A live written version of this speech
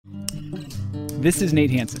This is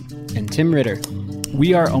Nate Hansen. And Tim Ritter.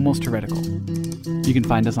 We are Almost Heretical. You can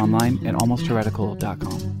find us online at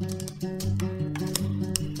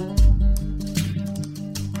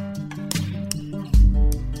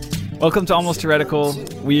almostheretical.com. Welcome to Almost Heretical.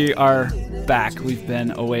 We are back. We've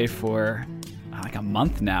been away for like a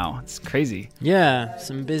month now. It's crazy. Yeah,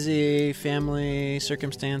 some busy family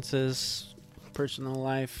circumstances, personal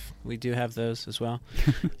life. We do have those as well.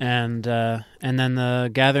 and then the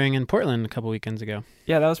gathering in Portland a couple weekends ago.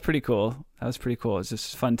 Yeah, that was pretty cool. It's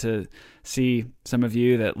just fun to see some of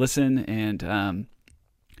you that listen and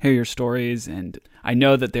hear your stories. And I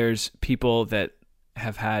know that there's people that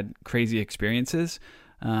have had crazy experiences.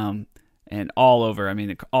 And all over,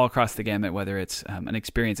 all across the gamut, whether it's an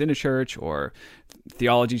experience in a church or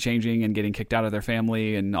theology changing and getting kicked out of their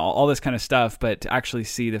family and all this kind of stuff. But to actually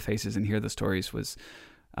see the faces and hear the stories was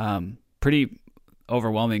pretty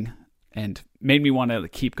overwhelming and made me want to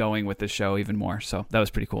keep going with this show even more. So that was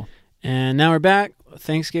pretty cool. And now we're back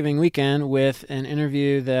Thanksgiving weekend with an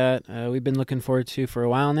interview that we've been looking forward to for a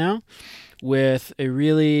while now with a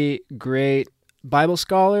really great Bible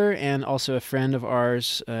scholar and also a friend of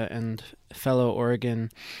ours and fellow Oregon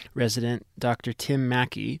resident, Dr. Tim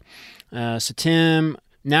Mackie. So Tim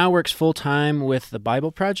now works full-time with the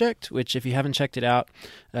Bible Project, which if you haven't checked it out,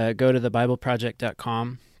 go to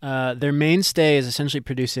thebibleproject.com. Their mainstay is essentially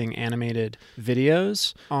producing animated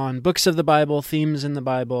videos on books of the Bible, themes in the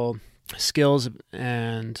Bible, skills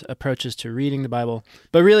and approaches to reading the Bible.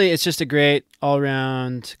 But really, it's just a great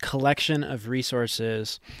all-around collection of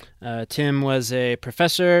resources. Tim was a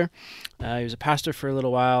professor. He was a pastor for a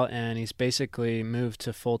little while, and he's basically moved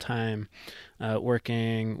to full-time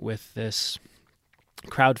working with this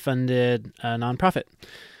crowd-funded nonprofit.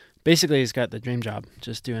 Basically, he's got the dream job,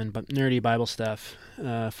 just doing nerdy Bible stuff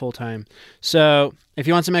full-time. So if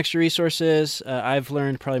you want some extra resources, I've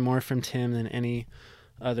learned probably more from Tim than any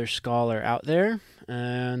other scholar out there,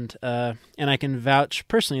 and I can vouch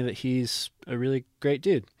personally that he's a really great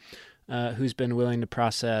dude who's been willing to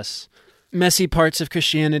process messy parts of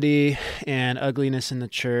Christianity and ugliness in the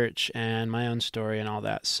church and my own story and all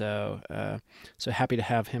that. So happy to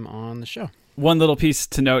have him on the show. One little piece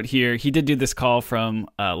to note here, he did do this call from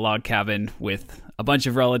a log cabin with a bunch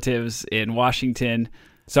of relatives in Washington,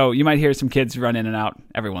 so you might hear some kids run in and out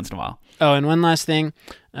every once in a while. Oh, and one last thing,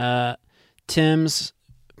 Tim's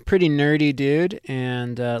pretty nerdy dude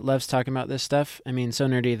and loves talking about this stuff. So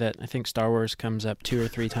nerdy that I think Star Wars comes up 2 or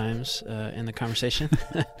 3 times in the conversation.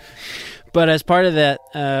 But as part of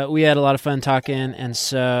that, we had a lot of fun talking, and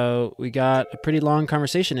so we got a pretty long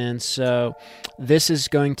conversation in. So this is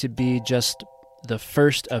going to be just the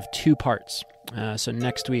first of 2 parts. So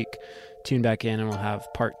next week, tune back in and we'll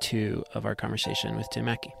have part 2 of our conversation with Tim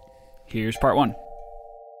Mackie. Here's part 1.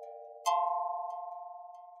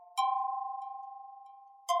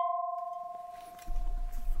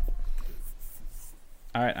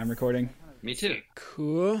 All right, I'm recording. Me too.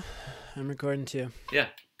 Cool. I'm recording too. Yeah,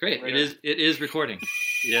 great. Right. It is recording.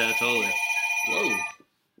 Yeah, totally.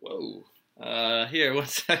 Whoa. Here, 1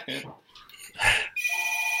 second.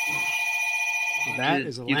 That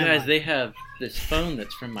is a You landline. guys, they have this phone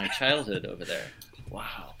that's from my childhood over there.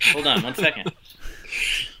 Wow. Hold on 1 second.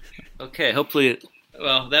 Okay, hopefully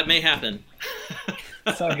that may happen.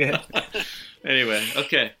 It's all good. Anyway,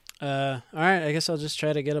 okay. All right, I guess I'll just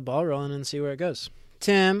try to get a ball rolling and see where it goes.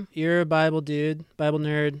 Tim, you're a Bible dude, Bible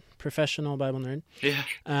nerd, professional Bible nerd.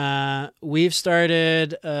 Yeah. We've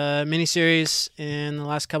started a mini-series in the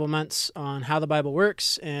last couple months on how the Bible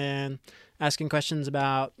works and asking questions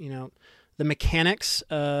about, the mechanics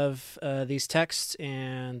of these texts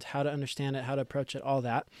and how to understand it, how to approach it, all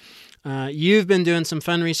that. You've been doing some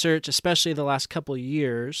fun research, especially the last couple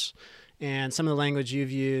years. And some of the language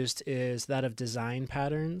you've used is that of design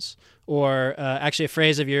patterns, or actually a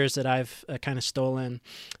phrase of yours that I've kind of stolen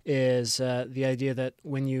is the idea that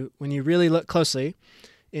when you really look closely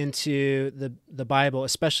into the Bible,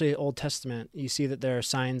 especially Old Testament, you see that there are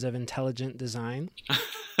signs of intelligent design.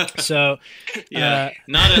 So, yeah,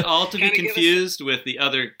 not at all to be confused with the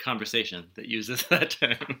other conversation that uses that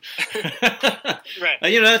term. Right.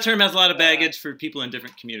 That term has a lot of baggage for people in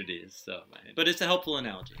different communities. But it's a helpful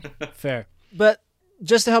analogy. Fair. But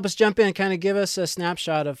just to help us jump in, kind of give us a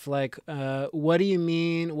snapshot of what do you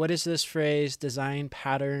mean? What is this phrase, design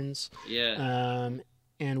patterns? Yeah.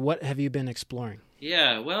 And what have you been exploring?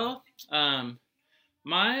 Yeah. Well,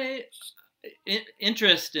 my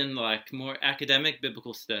interest in more academic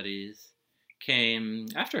biblical studies came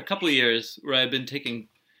after a couple of years where I've been taking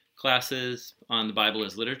classes on the Bible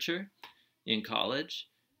as literature in college,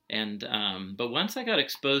 and but once I got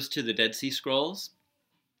exposed to the Dead Sea Scrolls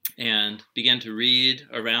and began to read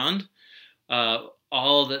around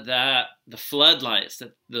all the floodlights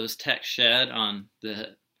that those texts shed on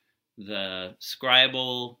the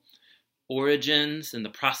scribal origins and the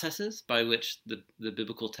processes by which the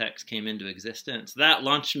biblical text came into existence, that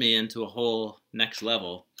launched me into a whole next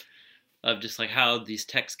level of just like how these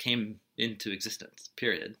texts came into existence,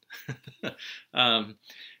 period.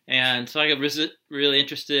 And so I got really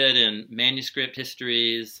interested in manuscript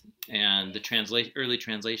histories and the early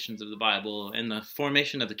translations of the Bible and the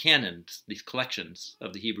formation of the canons, these collections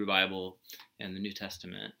of the Hebrew Bible and the New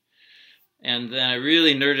Testament. And then I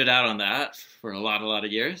really nerded out on that for a lot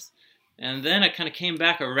of years. And then I kind of came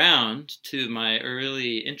back around to my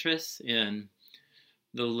early interests in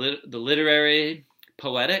the literary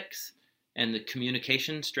poetics and the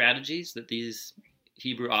communication strategies that these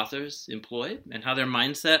Hebrew authors employed, and how their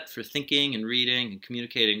mindset for thinking and reading and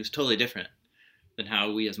communicating is totally different than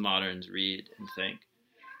how we as moderns read and think.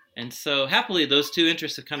 And so happily, those two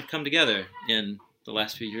interests have kind of come together in the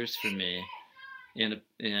last few years for me in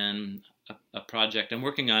a project I'm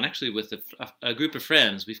working on, actually with a group of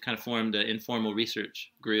friends. We've kind of formed an informal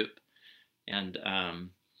research group, and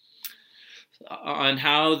on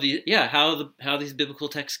how these biblical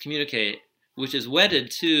texts communicate, which is wedded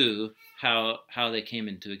to how they came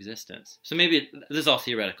into existence. So maybe this is all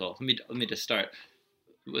theoretical. Let me just start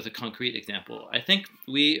with a concrete example. I think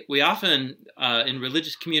we often in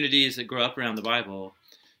religious communities that grow up around the Bible,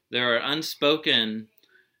 there are unspoken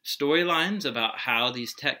storylines about how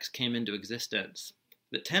these texts came into existence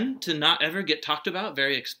that tend to not ever get talked about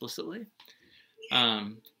very explicitly,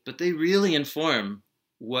 but they really inform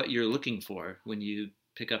what you're looking for when you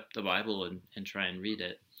pick up the Bible and try and read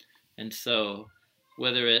it. And so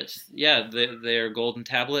whether it's, they're golden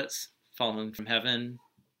tablets fallen from heaven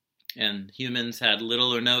and humans had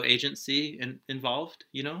little or no agency involved,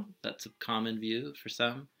 that's a common view for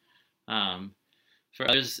some. For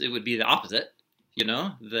others, it would be the opposite,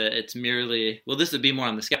 that it's merely, this would be more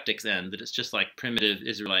on the skeptic's end, that it's just like primitive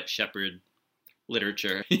Israelite shepherd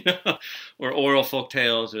literature, or oral folk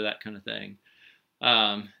tales or that kind of thing.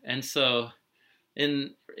 And so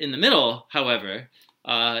in the middle, however,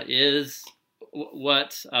 is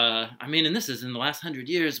what, and this is in the last 100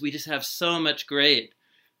 years, we just have so much great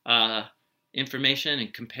information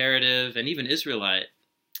and comparative and even Israelite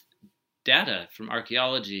data from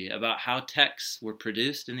archaeology about how texts were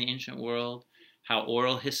produced in the ancient world, how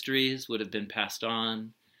oral histories would have been passed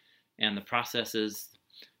on, and the processes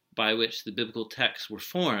by which the biblical texts were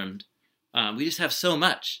formed. We just have so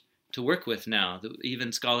much to work with now that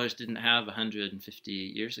even scholars didn't have 150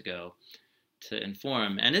 years ago to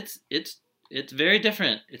inform. And it's very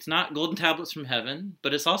different. It's not golden tablets from heaven,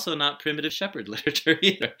 but it's also not primitive shepherd literature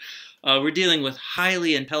either. We're dealing with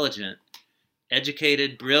highly intelligent,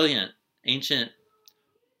 educated, brilliant, ancient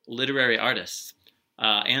literary artists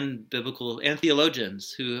and biblical and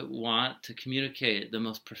theologians who want to communicate the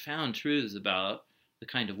most profound truths about the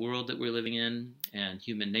kind of world that we're living in and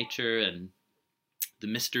human nature and the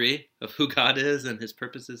mystery of who God is and his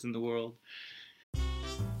purposes in the world.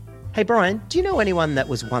 Hey Brian, do you know anyone that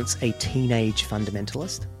was once a teenage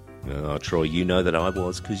fundamentalist? Oh, Troy, you know that I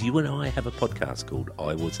was, because you and I have a podcast called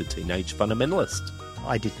I Was a Teenage Fundamentalist.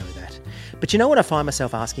 I did know that. But you know what I find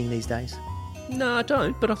myself asking these days? No, I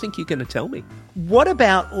don't, but I think you're going to tell me. What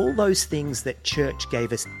about all those things that church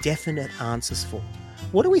gave us definite answers for?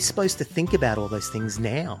 What are we supposed to think about all those things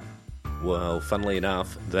now? Well, funnily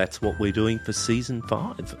enough, that's what we're doing for Season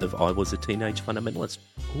 5 of I Was a Teenage Fundamentalist.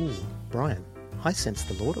 Ooh, Brian, I sense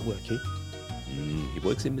the Lord at work here. He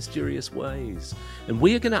works in mysterious ways. And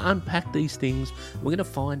we are going to unpack these things. We're going to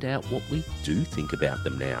find out what we do think about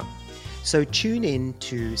them now. So tune in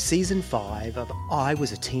to Season 5 of I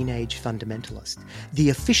Was a Teenage Fundamentalist,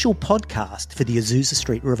 the official podcast for the Azusa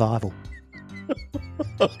Street Revival.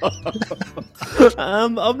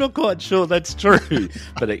 I'm not quite sure that's true,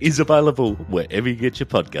 but it is available wherever you get your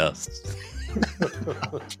podcasts.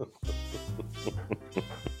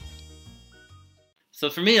 So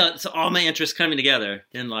for me, it's all my interests coming together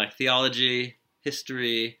in like theology,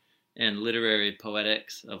 history, and literary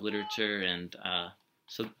poetics of literature. And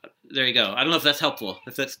so there you go. I don't know if that's helpful,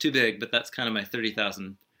 if that's too big, but that's kind of my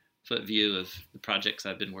 30,000 foot view of the projects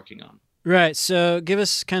I've been working on. Right. So give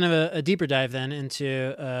us kind of a deeper dive then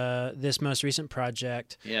into this most recent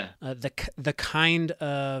project. Yeah. The kind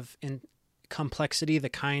of complexity, the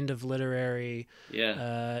kind of literary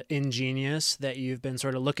ingenious that you've been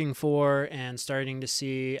sort of looking for and starting to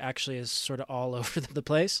see actually is sort of all over the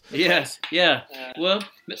place. Yes. Yeah. Well,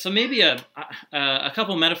 so maybe a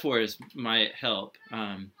couple metaphors might help.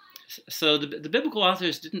 So the biblical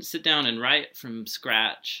authors didn't sit down and write from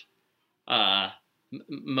scratch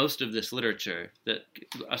most of this literature.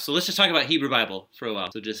 So let's just talk about Hebrew Bible for a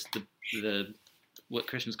while. So just the what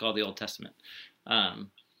Christians call the Old Testament.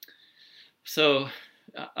 So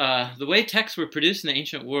the way texts were produced in the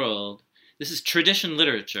ancient world, this is tradition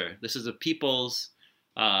literature. This is a people's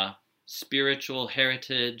spiritual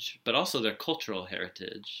heritage, but also their cultural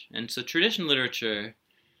heritage. And so tradition literature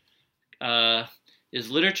is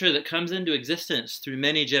literature that comes into existence through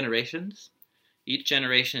many generations. Each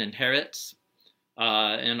generation inherits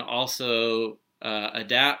and also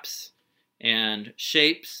adapts and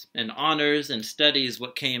shapes and honors and studies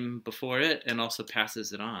what came before it and also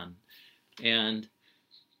passes it on. And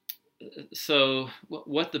so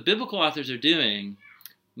what the biblical authors are doing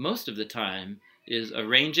most of the time is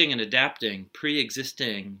arranging and adapting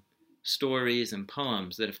pre-existing stories and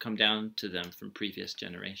poems that have come down to them from previous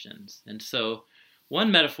generations. And so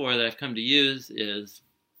one metaphor that I've come to use is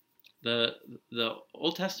the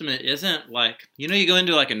Old Testament isn't like, you go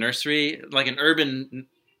into like a nursery, like an urban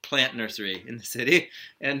plant nursery in the city,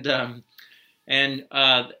 and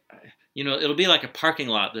it'll be like a parking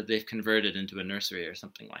lot that they've converted into a nursery or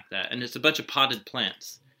something like that. And it's a bunch of potted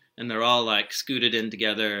plants. And they're all like scooted in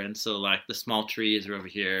together. And so like the small trees are over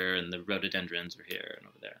here and the rhododendrons are here and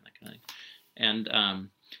over there and that kind of thing. And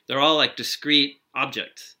they're all like discrete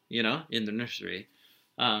objects, in the nursery.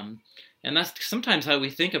 And that's sometimes how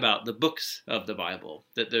we think about the books of the Bible,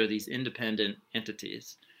 that they're these independent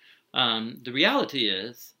entities. The reality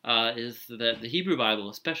is that the Hebrew Bible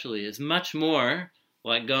especially is much more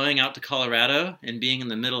like going out to Colorado and being in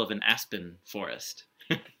the middle of an aspen forest.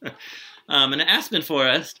 An aspen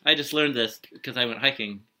forest, I just learned this because I went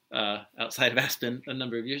hiking outside of Aspen a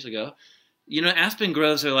number of years ago. Aspen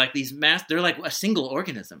groves are like they're like a single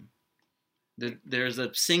organism. There's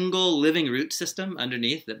a single living root system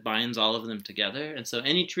underneath that binds all of them together. And so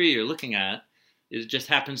any tree you're looking at just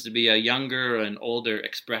happens to be a younger or an older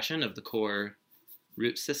expression of the core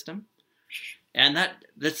root system. And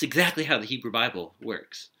that's exactly how the Hebrew Bible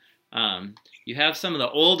works. You have some of the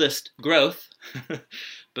oldest growth,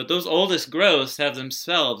 but those oldest growths have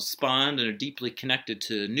themselves spawned and are deeply connected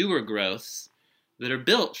to newer growths that are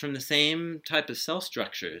built from the same type of cell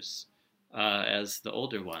structures as the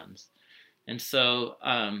older ones. And so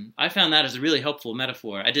I found that as a really helpful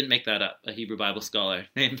metaphor. I didn't make that up. A Hebrew Bible scholar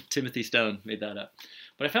named Timothy Stone made that up.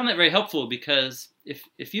 But I found that very helpful because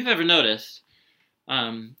if you've ever noticed,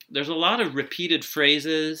 there's a lot of repeated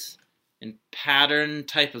phrases and pattern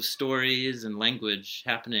type of stories and language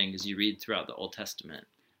happening as you read throughout the Old Testament.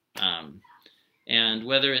 And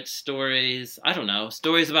whether it's stories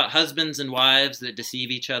about husbands and wives that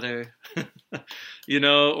deceive each other,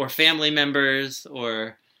 or family members,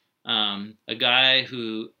 or a guy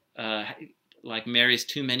who marries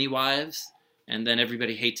too many wives, and then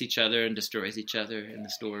everybody hates each other and destroys each other in the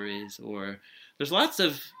stories. Or there's lots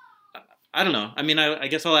of, I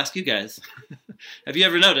guess I'll ask you guys. Have you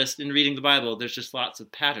ever noticed in reading the Bible, there's just lots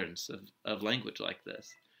of patterns of language like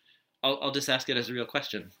this? I'll just ask it as a real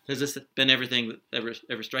question. Has this been everything that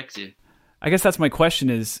ever strikes you? I guess that's my question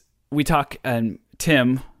is, we talk, and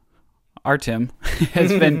our Tim, has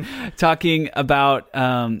been talking about,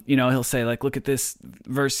 he'll say, like, look at this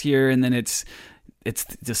verse here, and then it's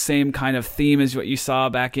the same kind of theme as what you saw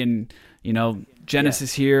back in,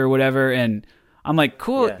 Genesis here or whatever, and I'm like,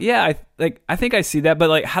 cool, I think I see that, but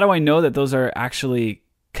like, how do I know that those are actually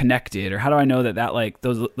connected, or how do I know that like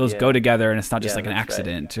those go together and it's not just like an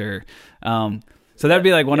accident, right. Or so that'd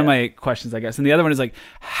be like one of my questions, I guess. And the other one is like,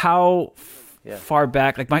 how far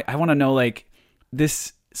back, like I want to know like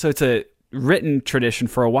this. So it's a written tradition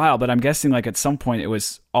for a while, but I'm guessing like at some point it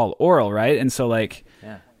was all oral, right? And so like,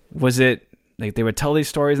 was it like they would tell these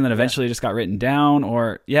stories and then eventually it just got written down,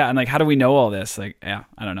 or and like, how do we know all this? Like, I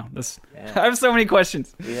don't know. I have so many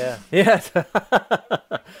questions. Yeah,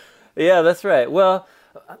 that's right. Well,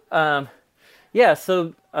 so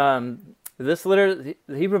the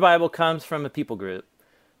Hebrew Bible comes from a people group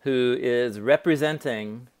who is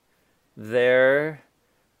representing their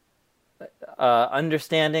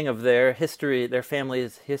understanding of their history, their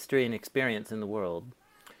family's history and experience in the world.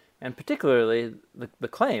 And particularly, the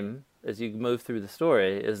claim, as you move through the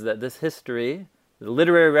story, is that this history, the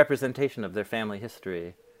literary representation of their family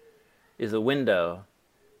history, is a window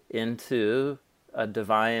into a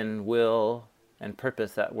divine will and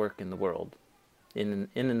purpose at work in the world, in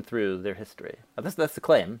and through their history. That's the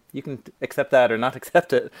claim. You can accept that or not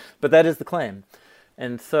accept it, but that is the claim.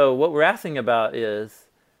 And so what we're asking about is,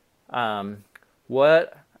 how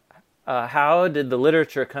did the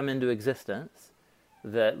literature come into existence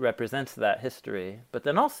that represents that history? But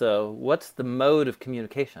then also, what's the mode of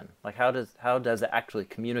communication? Like, how does it actually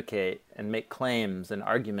communicate and make claims and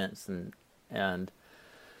arguments and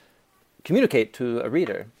communicate to a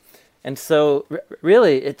reader. And so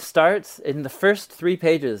really it starts in the first 3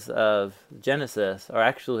 pages of Genesis are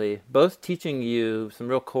actually both teaching you some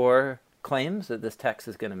real core claims that this text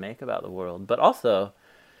is going to make about the world, but also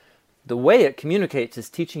the way it communicates is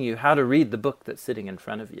teaching you how to read the book that's sitting in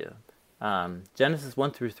front of you. Genesis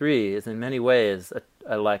 1 through 3 is in many ways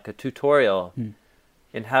like a tutorial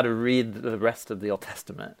in how to read the rest of the Old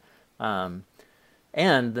Testament. And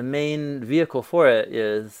the main vehicle for it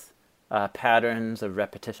is patterns of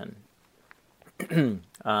repetition.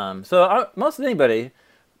 Most anybody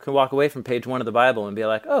can walk away from page 1 of the Bible and be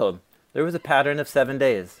like, oh, there was a pattern of 7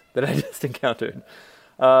 days that I just encountered.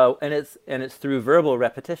 And it's through verbal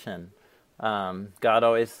repetition.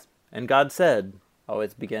 God said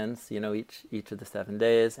always begins, each of the 7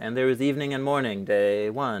 days. And there was evening and morning, day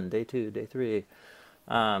 1, day 2, day 3.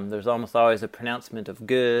 There's almost always a pronouncement of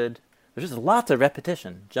good. There's just lots of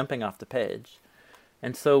repetition jumping off the page.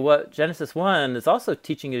 And so what Genesis 1 is also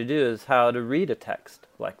teaching you to do is how to read a text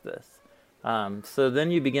like this. So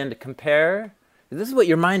then you begin to compare. This is what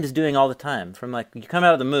your mind is doing all the time. From you come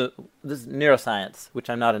out of the womb, this is neuroscience, which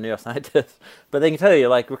I'm not a neuroscientist, but they can tell you,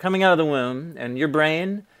 we're coming out of the womb, and your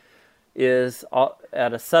brain is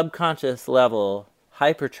at a subconscious level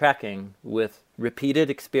hyper-tracking with repeated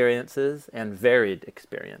experiences and varied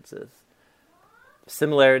experiences,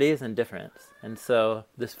 similarities and difference. And so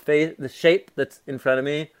the shape that's in front of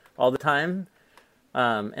me all the time,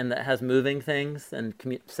 and that has moving things and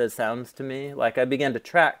says sounds to me, I began to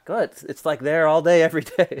track, it's like there all day, every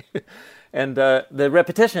day. And the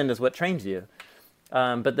repetition is what trains you.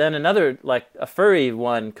 But then another, a furry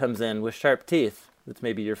one comes in with sharp teeth. It's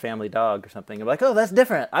maybe your family dog or something. You're like, oh, that's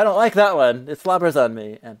different. I don't like that one. It slobbers on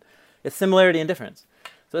me. And it's similarity and difference.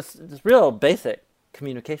 So it's real basic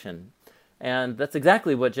communication. And that's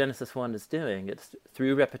exactly what Genesis 1 is doing. It's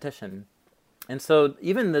through repetition. And so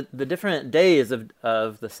even the different days of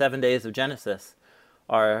the 7 days of Genesis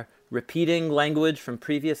are repeating language from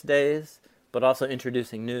previous days, but also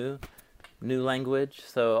introducing new language.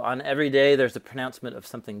 So on every day there's a pronouncement of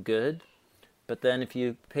something good. But then if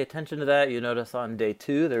you pay attention to that, you notice on day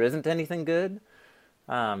 2 there isn't anything good.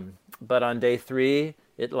 But on day 3,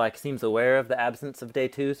 it seems aware of the absence of day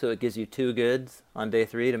 2, so it gives you 2 goods on day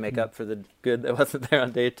 3 to make up for the good that wasn't there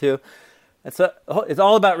on day 2. And so it's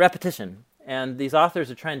all about repetition. And these authors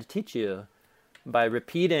are trying to teach you by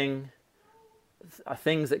repeating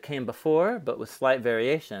things that came before, but with slight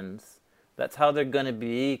variations. That's how they're going to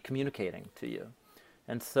be communicating to you.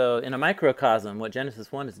 And so in a microcosm, what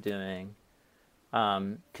Genesis 1 is doing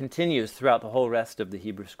continues throughout the whole rest of the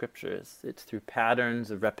Hebrew Scriptures. It's through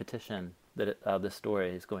patterns of repetition that the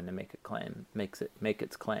story is going to make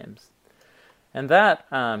its claims. And that,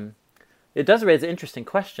 it does raise an interesting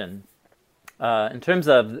question in terms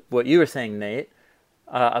of what you were saying, Nate,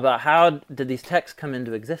 about how did these texts come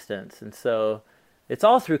into existence. And so it's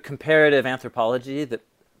all through comparative anthropology that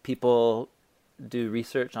people do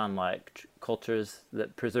research on cultures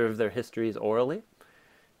that preserve their histories orally.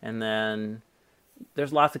 And then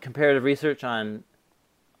there's lots of comparative research on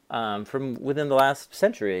from within the last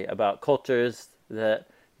century about cultures that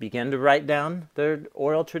began to write down their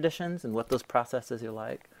oral traditions and what those processes are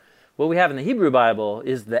like. What we have in the Hebrew Bible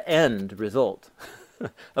is the end result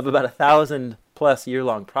of about 1,000+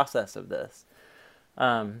 year-long process of this.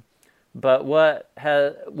 But what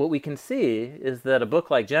we can see is that a book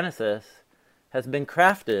like Genesis has been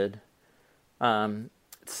crafted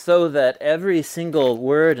so that every single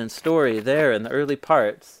word and story there in the early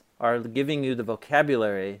parts are giving you the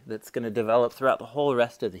vocabulary that's going to develop throughout the whole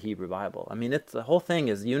rest of the Hebrew Bible. I mean, the whole thing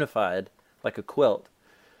is unified like a quilt.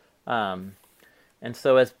 And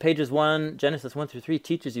so as Genesis 1 through 3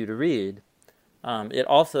 teaches you to read, it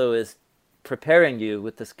also is preparing you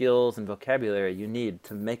with the skills and vocabulary you need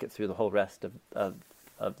to make it through the whole rest of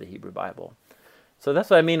the Hebrew Bible. So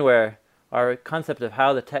that's what I mean where our concept of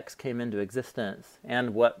how the text came into existence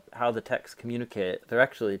and how the texts communicate, they're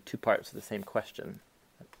actually 2 parts of the same question.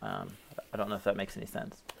 I don't know if that makes any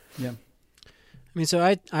sense. Yeah. I mean,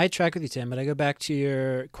 so I track with you, Tim, but I go back to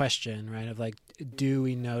your question, right, of do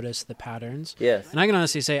we notice the patterns? Yes. And I can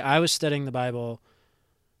honestly say I was studying the Bible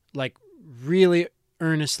really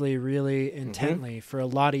earnestly, really intently for a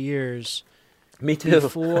lot of years. Me too.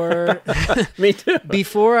 Before, Me too.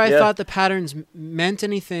 Before I thought the patterns meant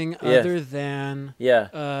anything other than,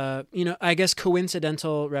 I guess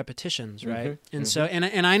coincidental repetitions, right? And so,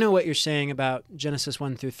 and I know what you're saying about Genesis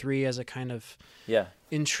 1 through 3 as a kind of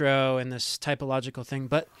intro and this typological thing,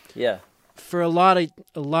 but for a lot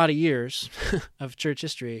of years of church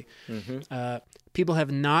history, people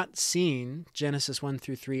have not seen Genesis 1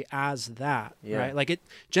 through 3 as that, Yeah. right? Like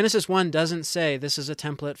Genesis 1 doesn't say this is a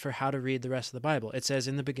template for how to read the rest of the Bible. It says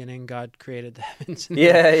in the beginning God created the heavens and the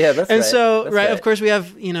earth. Yeah, that's right. And so, That's right, of course we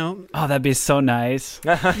have, Oh, that'd be so nice.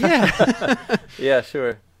 yeah. Yeah,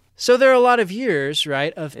 sure. So there are a lot of years,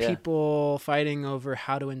 right, of Yeah. people fighting over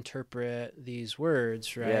how to interpret these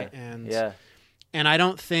words, right? Yeah. And I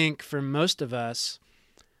don't think for most of us,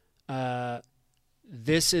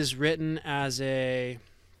 this is written as a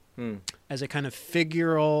kind of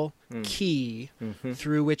figural key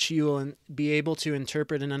through which you will be able to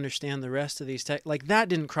interpret and understand the rest of these texts. Like that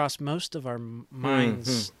didn't cross most of our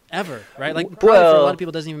minds ever, right? Like probably for a lot of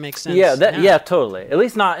people, it doesn't even make sense. Yeah, totally. At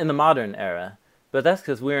least not in the modern era. But that's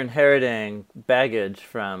because we're inheriting baggage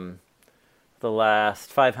from the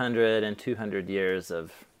last 500 and 200 years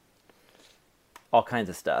of all kinds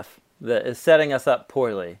of stuff that is setting us up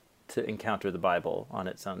poorly to encounter the Bible on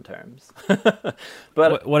its own terms.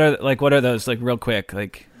 But What are those, like, real quick,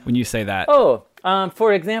 like when you say that?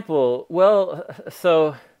 For example, well,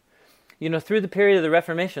 so through the period of the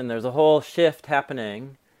Reformation, there's a whole shift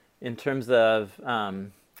happening in terms of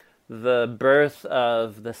the birth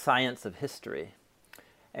of the science of history,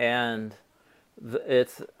 and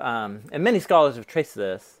and many scholars have traced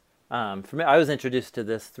this. For me, I was introduced to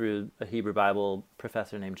this through a Hebrew Bible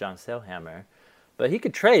professor named John Sailhammer. But he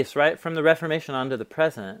could trace right from the Reformation on to the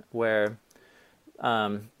present, where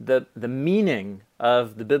the meaning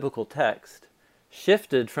of the biblical text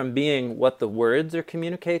shifted from being what the words are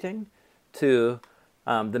communicating to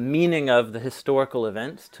the meaning of the historical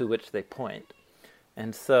events to which they point.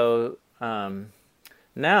 And so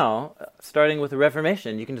now, starting with the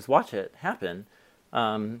Reformation, you can just watch it happen.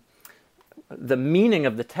 The meaning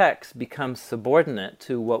of the text becomes subordinate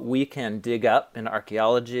to what we can dig up in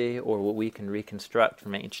archaeology or what we can reconstruct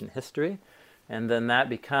from ancient history, and then that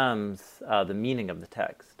becomes the meaning of the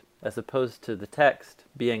text, as opposed to the text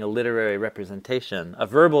being a literary representation, a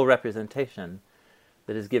verbal representation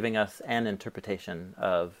that is giving us an interpretation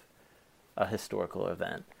of a historical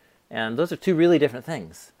event. And those are two really different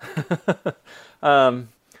things. So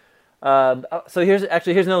here's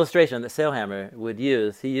an illustration that Sailhammer would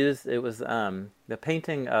use. It was the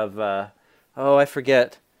painting of, I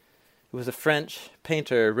forget, it was a French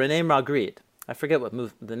painter, René Magritte. I forget what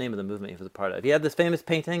the name of the movement he was a part of. He had this famous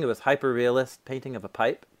painting. It was hyper-realist painting of a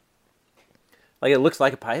pipe. Like it looks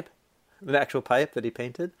like a pipe, an actual pipe that he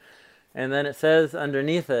painted. And then it says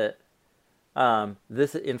underneath it,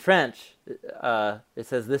 this in French, it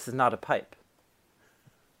says, "This is not a pipe."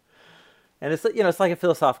 And it's like a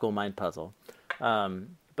philosophical mind puzzle.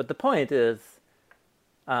 But the point is,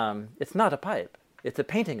 it's not a pipe. It's a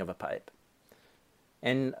painting of a pipe.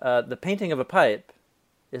 And the painting of a pipe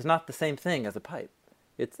is not the same thing as a pipe.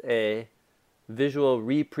 It's a visual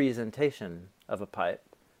representation of a pipe.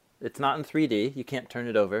 It's not in 3D. You can't turn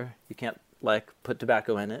it over. You can't put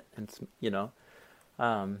tobacco in it. And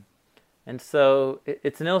so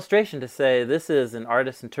it's an illustration to say this is an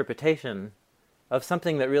artist's interpretation of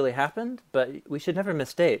something that really happened, but we should never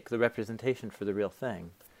mistake the representation for the real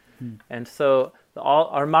thing. And so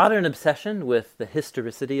our modern obsession with the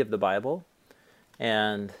historicity of the Bible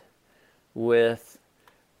and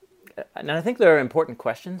I think there are important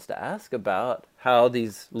questions to ask about how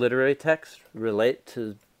these literary texts relate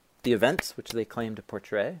to the events which they claim to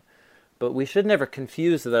portray, but we should never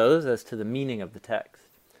confuse those as to the meaning of the text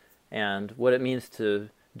and what it means to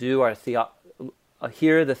do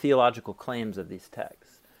hear the theological claims of these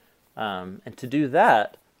texts. And to do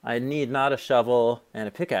that, I need not a shovel and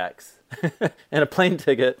a pickaxe and a plane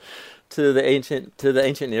ticket to the ancient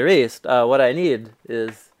Near East. What I need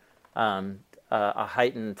is a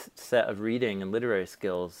heightened set of reading and literary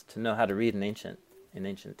skills to know how to read an ancient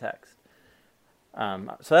text.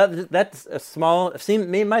 So that's a small.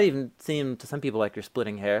 It might even seem to some people like you're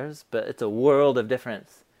splitting hairs, but it's a world of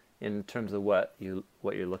difference in terms of what you're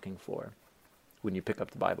looking for when you pick up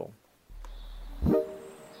the Bible.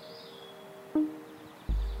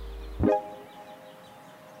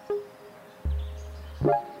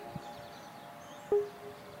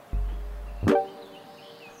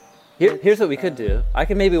 Here's what we could do. I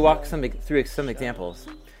could maybe walk through some examples,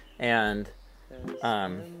 and I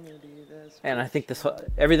think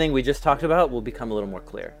everything we just talked about will become a little more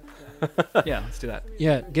clear. Yeah, let's do that.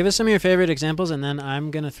 Yeah, give us some of your favorite examples, and then I'm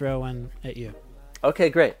going to throw one at you. Okay,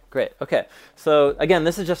 great. Okay, so again,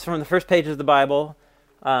 this is just from the first page of the Bible,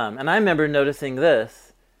 and I remember noticing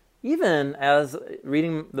this even as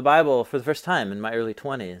reading the Bible for the first time in my early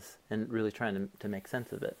 20s and really trying to make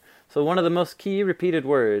sense of it. So one of the most key repeated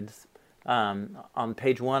words on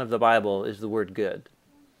page 1 of the Bible is the word good.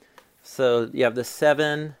 So you have the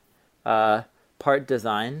 7 part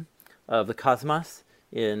design of the cosmos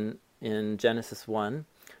in Genesis 1,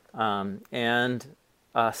 and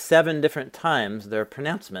 7 different times there are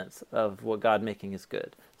pronouncements of what God making is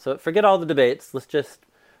good. So forget all the debates. Let's just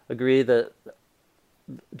agree that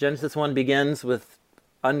Genesis 1 begins with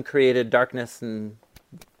uncreated darkness and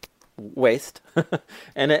waste,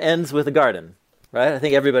 and it ends with a garden, right? I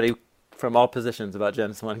think everybody from all positions about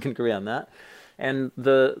Genesis 1 can agree on that. And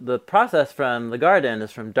the process from the garden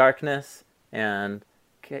is from darkness and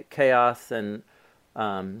chaos and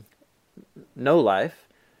no life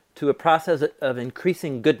to a process of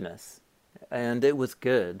increasing goodness. And it was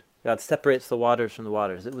good. God separates the waters from the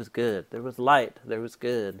waters. It was good. There was light. There was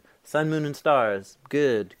good. Sun, moon, and stars,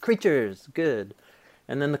 good. Creatures, good.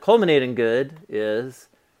 And then the culminating good is,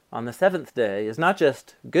 on the 7th day, is not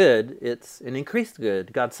just good, it's an increased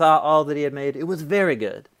good. God saw all that he had made. It was very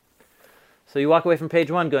good. So you walk away from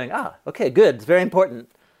page 1 going, okay, good. It's very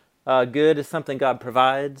important. Good is something God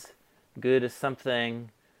provides. Good is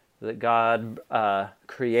something that God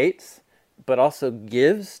creates, but also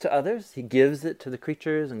gives to others. He gives it to the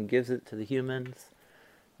creatures and gives it to the humans.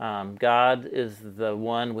 God is the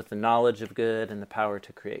one with the knowledge of good and the power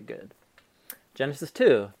to create good. Genesis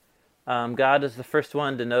 2, God is the first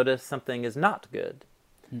one to notice something is not good,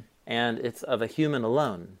 and it's of a human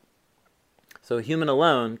alone. So a human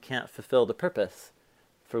alone can't fulfill the purpose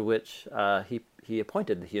for which he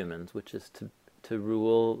appointed the humans, which is to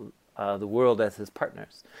rule the world as his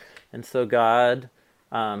partners. And so God,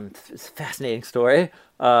 it's a fascinating story,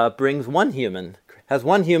 brings one human, has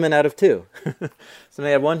one human out of 2. So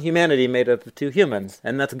they have one humanity made up of 2 humans,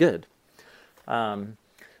 and that's good.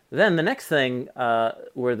 Then the next thing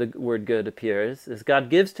where the word good appears is God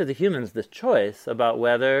gives to the humans the choice about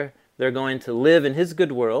whether they're going to live in his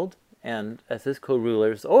good world and as his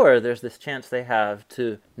co-rulers, or there's this chance they have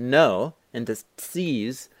to know and to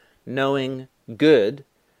seize knowing good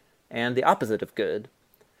and the opposite of good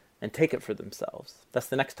and take it for themselves. That's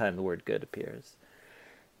the next time the word good appears.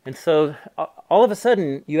 And so all of a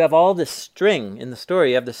sudden you have all this string in the story.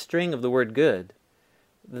 You have the string of the word good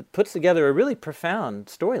that puts together a really profound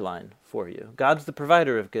storyline for you. God's the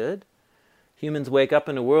provider of good. Humans wake up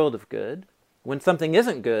in a world of good. When something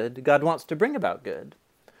isn't good, God wants to bring about good.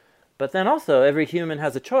 But then also every human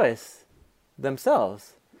has a choice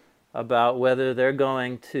themselves about whether they're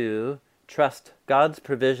going to trust God's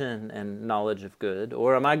provision and knowledge of good,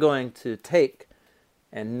 or am I going to take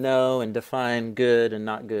and know and define good and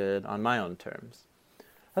not good on my own terms?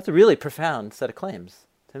 That's a really profound set of claims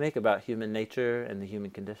to make about human nature and the human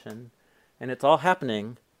condition. And it's all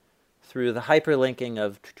happening through the hyperlinking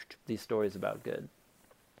of these stories about good.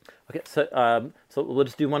 Okay, so we'll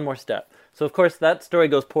just do one more step. So of course that story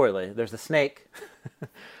goes poorly. There's a snake.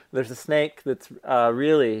 There's a snake that's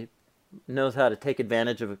really knows how to take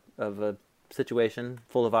advantage of a situation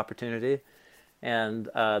full of opportunity. And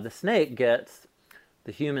the snake gets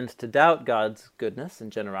the humans to doubt God's goodness and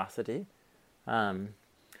generosity.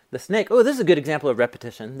 The snake, this is a good example of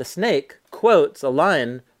repetition. The snake quotes a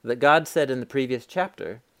line that God said in the previous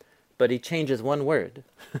chapter, but he changes one word.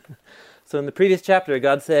 So in the previous chapter,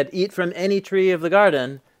 God said, eat from any tree of the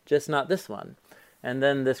garden, just not this one. And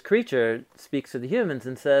then this creature speaks to the humans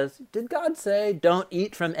and says, did God say, don't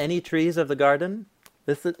eat from any trees of the garden?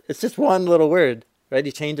 It's just one little word, right?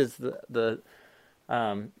 He changes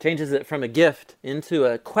changes it from a gift into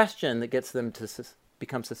a question that gets them to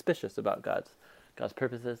become suspicious about God's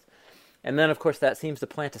purposes. And then, of course, that seems to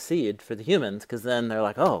plant a seed for the humans, because then they're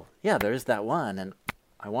like, oh, yeah, there's that one, and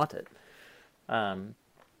I want it.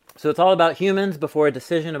 So it's all about humans before a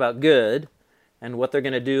decision about good and what they're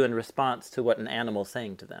going to do in response to what an animal's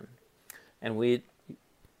saying to them. And we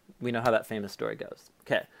know how that famous story goes.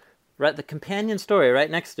 Okay, right. The companion story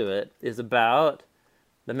right next to it is about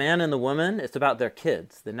the man and the woman. It's about their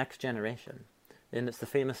kids, the next generation. And it's the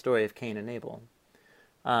famous story of Cain and Abel.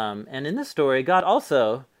 And in this story, God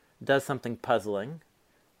also does something puzzling.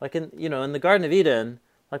 Like in the Garden of Eden,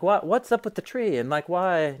 like what's up with the tree? And like,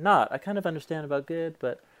 why not? I kind of understand about good,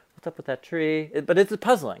 but what's up with that tree? But it's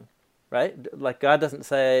puzzling, right? Like God doesn't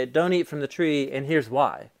say, don't eat from the tree, and here's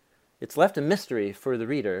why. It's left a mystery for the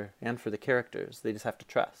reader and for the characters. They just have to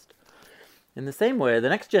trust. In the same way, the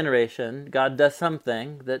next generation, God does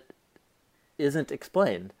something that isn't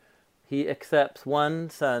explained. He accepts one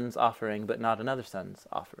son's offering, but not another son's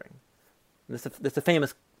offering. This is a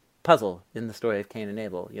famous puzzle in the story of Cain and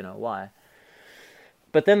Abel. You know why.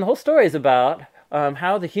 But then the whole story is about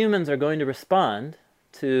how the humans are going to respond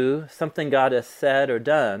to something God has said or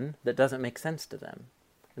done that doesn't make sense to them.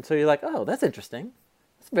 And so you're like, oh, that's interesting.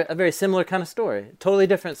 It's a very similar kind of story. Totally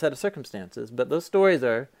different set of circumstances, but those stories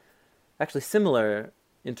are actually similar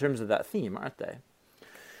in terms of that theme, aren't they?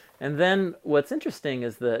 And then what's interesting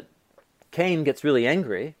is that Cain gets really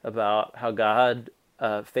angry about how God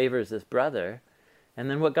favors his brother. And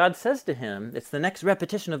then what God says to him, it's the next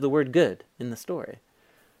repetition of the word good in the story.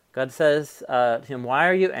 God says to him, why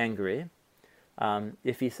are you angry?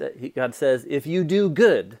 God says, if you do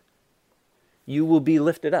good, you will be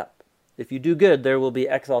lifted up. If you do good, there will be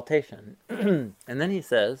exaltation. And then he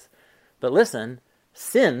says, but listen,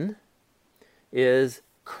 sin is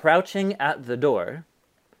crouching at the door,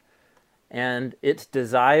 and its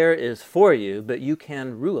desire is for you, but you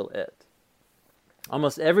can rule it.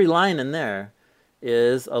 Almost every line in there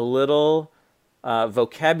is a little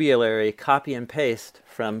vocabulary copy and paste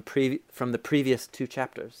from the previous 2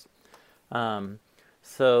 chapters.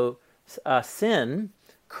 Sin,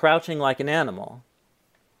 crouching like an animal.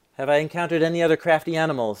 Have I encountered any other crafty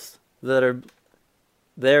animals that are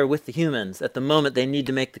there with the humans at the moment they need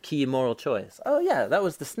to make the key moral choice? Oh yeah, that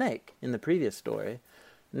was the snake in the previous story.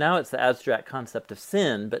 Now it's the abstract concept of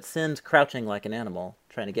sin, but sin's crouching like an animal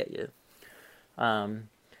trying to get you.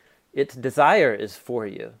 Its desire is for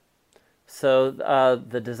you. So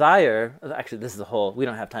the desire, actually this is a whole, we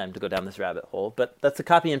don't have time to go down this rabbit hole, but that's a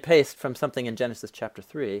copy and paste from something in Genesis chapter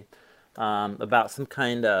 3 about some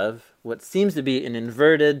kind of what seems to be an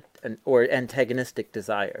inverted or antagonistic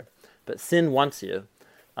desire. But sin wants you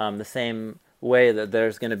the same way that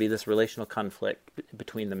there's going to be this relational conflict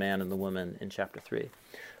between the man and the woman in chapter 3.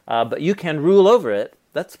 But you can rule over it.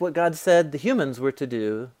 That's what God said the humans were to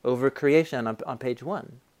do over creation on page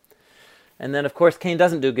 1. And then, of course, Cain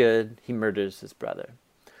doesn't do good. He murders his brother.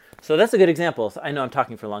 So that's a good example. So I know I'm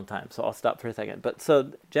talking for a long time, so I'll stop for a second. But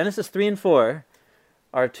so Genesis 3 and 4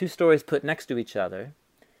 are 2 stories put next to each other.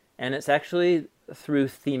 And it's actually through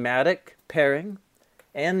thematic pairing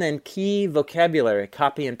and then key vocabulary,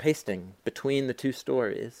 copy and pasting between the 2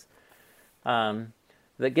 stories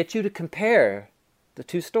that get you to compare the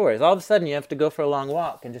 2 stories. All of a sudden, you have to go for a long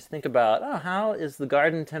walk and just think about, how is the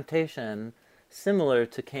garden temptation similar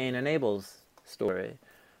to Cain and Abel's story?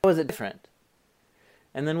 How is it different?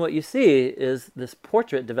 And then what you see is this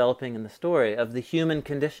portrait developing in the story of the human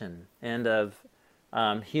condition and of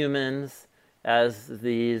humans as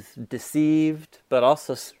these deceived but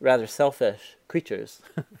also rather selfish creatures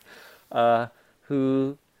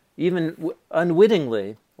who even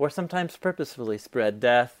unwittingly or sometimes purposefully spread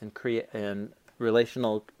death and create and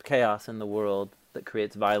relational chaos in the world that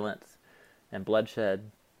creates violence and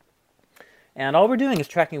bloodshed. And all we're doing is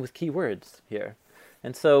tracking with key words here.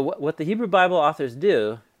 And so what the Hebrew Bible authors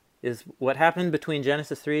do is what happened between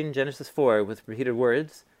Genesis 3 and Genesis 4 with repeated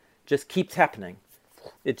words just keeps happening.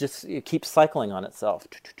 It keeps cycling on itself.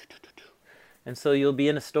 And so you'll be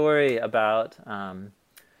in a story about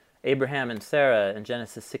Abraham and Sarah in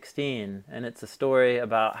Genesis 16, and it's a story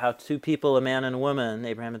about how 2 people, a man and a woman,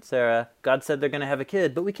 Abraham and Sarah, God said they're going to have a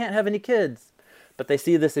kid, but we can't have any kids. But they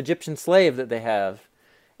see this Egyptian slave that they have,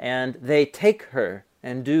 and they take her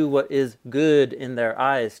and do what is good in their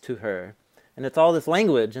eyes to her. And it's all this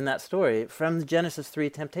language in that story from the Genesis 3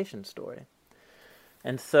 temptation story.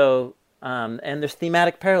 And so, and there's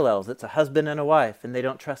thematic parallels. It's a husband and a wife, and they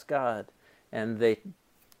don't trust God. And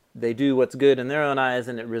they do what's good in their own eyes,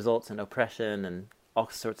 and it results in oppression, and all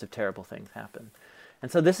sorts of terrible things happen.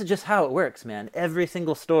 And so this is just how it works, man. Every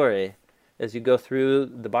single story, as you go through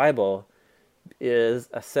the Bible, is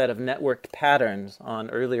a set of networked patterns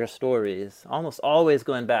on earlier stories, almost always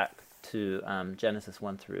going back to Genesis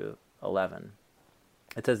 1 through 11.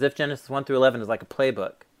 It's as if Genesis 1 through 11 is like a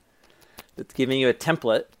playbook. It's giving you a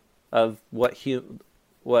template of what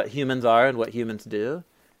humans are and what humans do,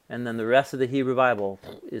 and then the rest of the Hebrew Bible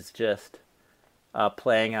is just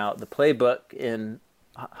playing out the playbook in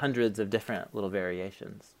hundreds of different little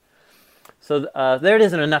variations. So there it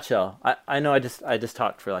is in a nutshell. I know I just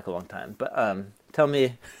talked for like a long time, but tell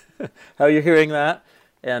me how you're hearing that,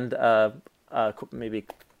 and maybe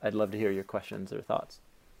I'd love to hear your questions or thoughts.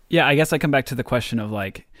 Yeah, I guess I come back to the question of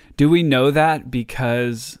like, do we know that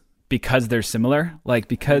because they're similar? Like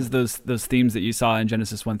because those themes that you saw in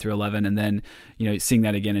Genesis 1 through 11, and then seeing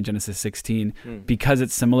that again in Genesis 16, because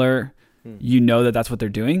it's similar, you know that that's what they're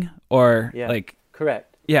doing, or like correct.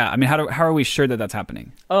 Yeah, I mean, how are we sure that that's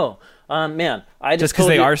happening? Oh, man, I just because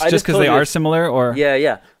they are similar, or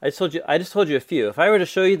yeah. I just told you a few. If I were to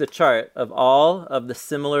show you the chart of all of the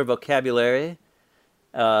similar vocabulary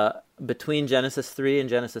between Genesis 3 and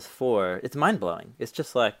Genesis 4, it's mind blowing. It's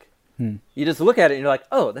just like you just look at it and you're like,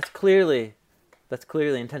 oh, that's clearly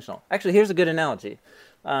intentional. Actually, here's a good analogy.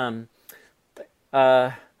 Are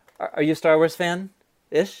you a Star Wars fan?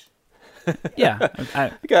 Ish. Yeah,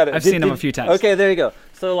 got it. I've seen them a few times. Okay, there you go.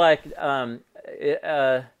 So like,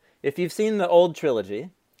 if you've seen the old trilogy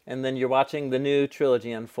and then you're watching the new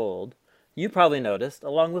trilogy unfold, you probably noticed,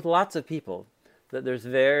 along with lots of people, that there's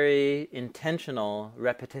very intentional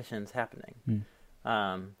repetitions happening.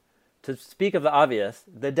 To speak of the obvious,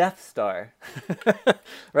 the Death Star,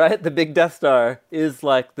 right? The big Death Star is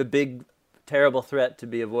like the big, terrible threat to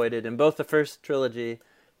be avoided in both the first trilogy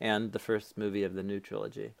and the first movie of the new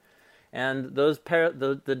trilogy. And those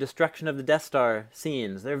the destruction of the Death Star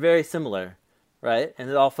scenes, they're very similar, right? And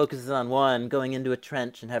it all focuses on one going into a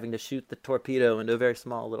trench and having to shoot the torpedo into a very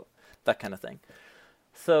small little, that kind of thing.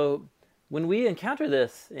 So when we encounter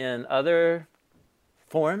this in other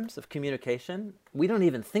forms of communication, we don't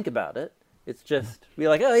even think about it. It's just, we're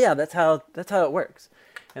like, oh yeah, that's how it works.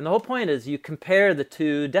 And the whole point is you compare the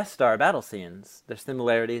two Death Star battle scenes, their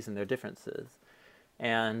similarities and their differences.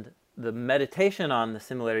 And the meditation on the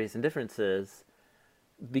similarities and differences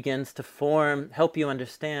begins to help you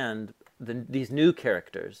understand these new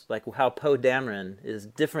characters, like how Poe Dameron is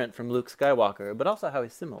different from Luke Skywalker, but also how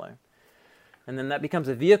he's similar. And then that becomes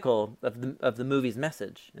a vehicle of the movie's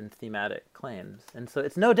message and thematic claims. And so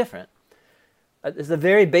it's no different. It's a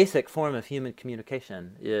very basic form of human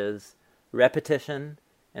communication, is repetition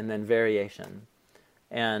and then variation.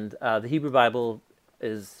 And the Hebrew Bible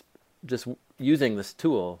is just using this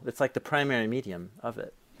tool. It's like the primary medium of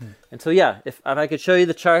it. And so yeah, if I could show you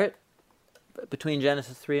the chart between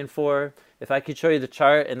Genesis 3 and 4, if I could show you the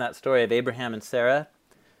chart in that story of Abraham and Sarah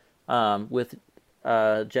with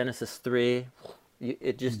Genesis 3,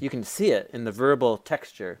 you can see it in the verbal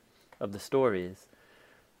texture of the stories.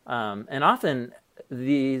 And often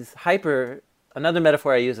another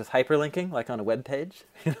metaphor I use is hyperlinking, like on a web page.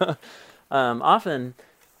 Often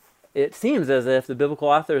it seems as if the biblical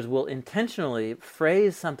authors will intentionally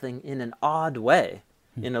phrase something in an odd way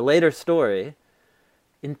in a later story,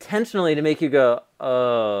 intentionally to make you go,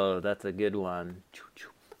 oh, that's a good one.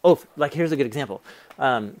 Oh, like here's a good example.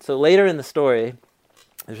 So later in the story,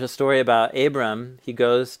 there's a story about Abram. He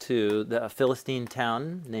goes to a Philistine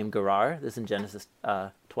town named Gerar. This is in Genesis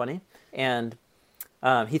 20. And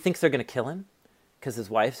he thinks they're going to kill him because his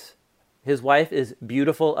wife is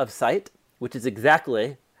beautiful of sight, which is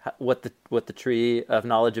exactly what the tree of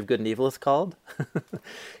knowledge of good and evil is called.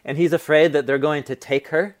 And he's afraid that they're going to take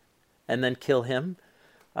her and then kill him,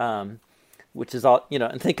 which is all,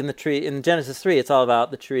 and thinking the tree, in Genesis 3, it's all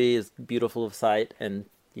about the tree is beautiful of sight and,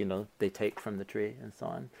 they take from the tree and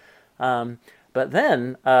so on. But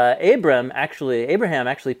then Abraham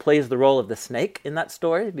actually plays the role of the snake in that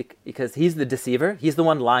story because he's the deceiver. He's the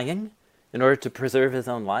one lying in order to preserve his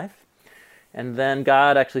own life. And then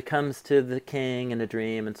God actually comes to the king in a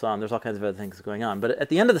dream and so on. There's all kinds of other things going on. But at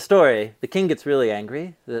the end of the story, the king gets really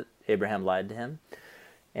angry that Abraham lied to him.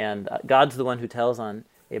 And God's the one who tells on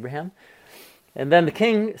Abraham. And then the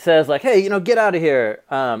king says, like, hey, get out of here.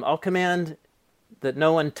 I'll command that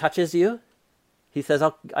no one touches you. He says,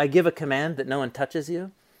 I give a command that no one touches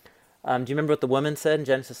you. Do you remember what the woman said in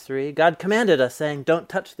Genesis 3? God commanded us, saying, don't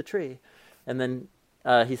touch the tree. And then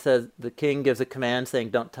he says, the king gives a command saying,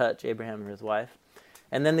 don't touch Abraham or his wife.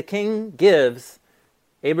 And then the king gives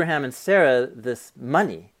Abraham and Sarah this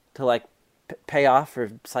money to pay off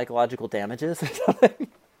for psychological damages or something.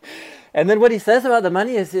 And then what he says about the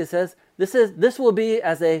money is he says, this will be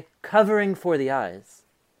as a covering for the eyes.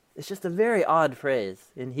 It's just a very odd phrase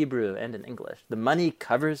in Hebrew and in English. The money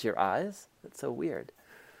covers your eyes? That's so weird.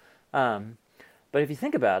 But if you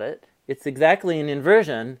think about it, it's exactly an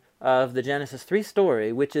inversion of the Genesis 3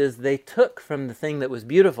 story, which is they took from the thing that was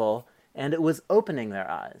beautiful and it was opening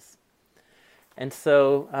their eyes. And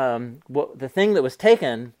so the thing that was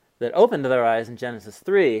taken that opened their eyes in Genesis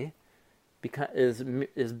 3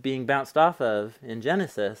 is being bounced off of in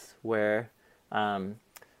Genesis, where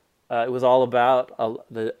it was all about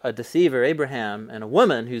a deceiver, Abraham, and a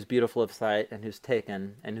woman who's beautiful of sight and who's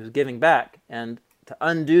taken and who's giving back. And to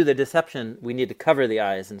undo the deception, we need to cover the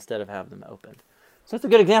eyes instead of have them opened. So it's a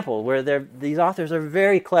good example where these authors are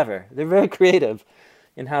very clever. They're very creative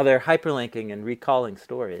in how they're hyperlinking and recalling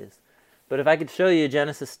stories. But if I could show you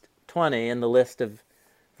Genesis 20 and the list of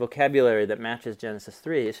vocabulary that matches Genesis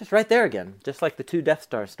 3, it's just right there again, just like the two Death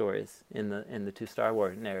Star stories in the two Star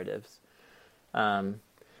Wars narratives. And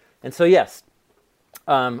so yes,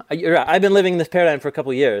 you're right. I've been living in this paradigm for a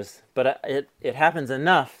couple of years, but it happens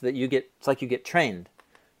enough that it's like you get trained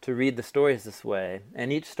to read the stories this way.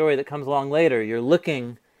 And each story that comes along later, you're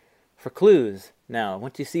looking for clues now.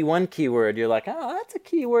 Once you see one keyword, you're like, oh, that's a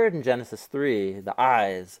key word in Genesis 3, the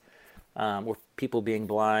eyes, or people being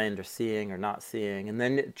blind or seeing or not seeing. And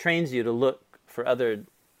then it trains you to look for other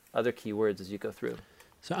key words as you go through.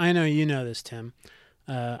 So I know you know this, Tim.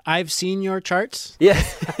 I've seen your charts, Yeah.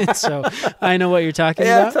 so I know what you're talking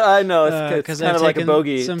Yeah, about. I know. It's kind I've of like a taken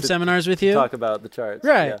bogey some to seminars with you. talk about the charts.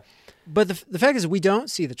 Right. Yeah. But the fact is, we don't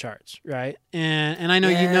see the charts, right? And I know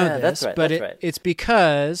you know Yeah, this, that's right, but that's right. it's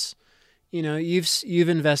because you've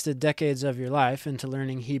invested decades of your life into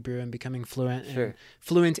learning Hebrew and becoming fluent Sure.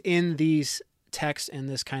 fluent in these texts and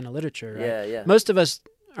this kind of literature, right? Yeah, yeah. Most of us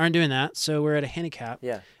aren't doing that, so we're at a handicap.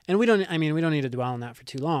 Yeah. And we don't need to dwell on that for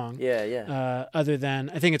too long. Yeah, yeah. Other than,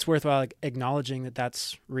 I think it's worthwhile acknowledging that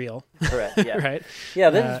that's real. Correct. Yeah. Right? Yeah,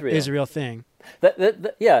 that is real. Is a real thing.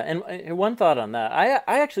 Yeah, and one thought on that. I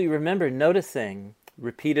actually remember noticing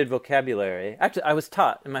repeated vocabulary. Actually, I was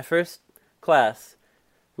taught in my first class,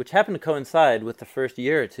 which happened to coincide with the first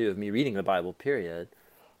year or two of me reading the Bible, period.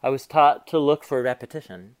 I was taught to look for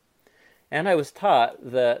repetition. And I was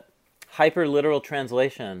taught that hyper-literal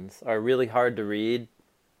translations are really hard to read,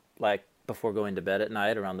 like before going to bed at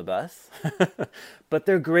night or on the bus. But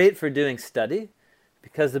they're great for doing study,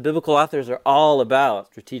 because the biblical authors are all about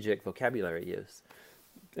strategic vocabulary use.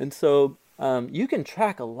 And so you can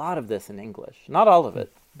track a lot of this in English. Not all of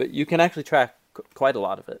it, but you can actually track quite a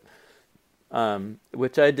lot of it,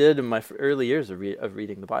 which I did in my early years of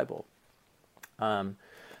reading the Bible.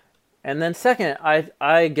 And then second,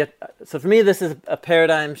 so for me, this is a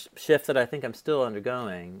paradigm shift that I think I'm still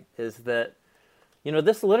undergoing, is that,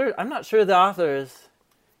 this I'm not sure the authors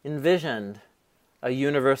envisioned a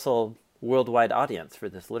universal worldwide audience for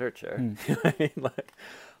this literature. I mean,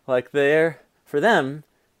 for them,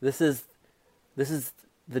 this is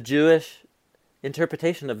the Jewish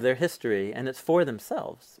interpretation of their history, and it's for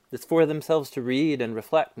themselves. It's for themselves to read and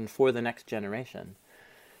reflect, and for the next generation.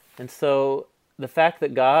 And so the fact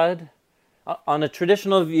that God, on a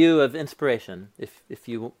traditional view of inspiration, if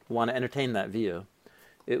you want to entertain that view,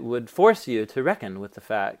 it would force you to reckon with the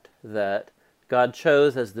fact that God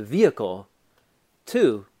chose as the vehicle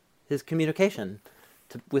to his communication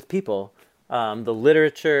with people the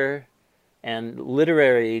literature and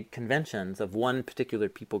literary conventions of one particular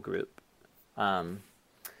people group. And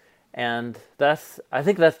I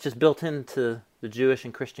think that's just built into the Jewish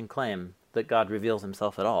and Christian claim that God reveals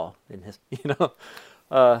himself at all in his,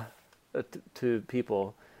 to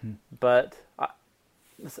people. But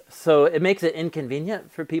so it makes it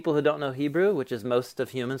inconvenient for people who don't know Hebrew, which is most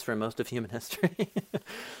of humans for most of human history.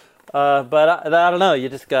 But I don't know. You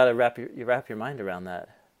just got to wrap your mind around that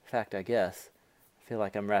fact, I guess. I feel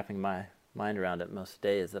like I'm wrapping my mind around it most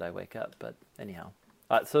days that I wake up. But anyhow,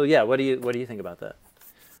 so yeah, what do you think about that?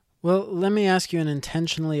 Well, let me ask you an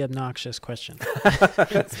intentionally obnoxious question.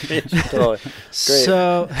 Totally. Great.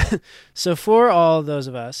 So for all those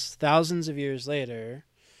of us, thousands of years later,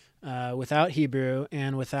 without Hebrew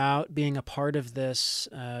and without being a part of this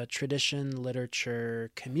tradition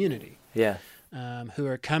literature community, Yeah. Who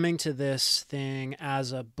are coming to this thing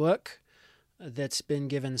as a book that's been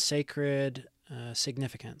given sacred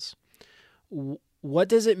significance. What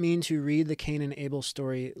does it mean to read the Cain and Abel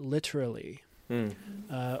story literally?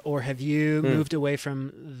 Or have you moved away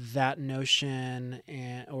from that notion,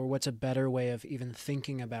 or what's a better way of even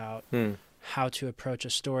thinking about how to approach a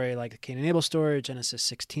story like the Cain and Abel story, or Genesis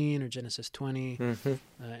 16 or Genesis 20,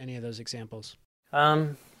 any of those examples?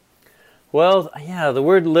 Well, yeah, the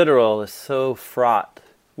word literal is so fraught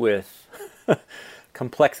with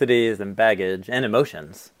complexities and baggage and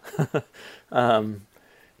emotions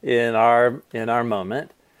in our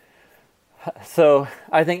moment. So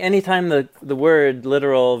I think anytime the word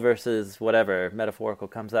literal versus whatever, metaphorical,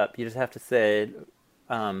 comes up, you just have to say,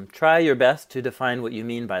 try your best to define what you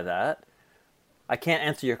mean by that. I can't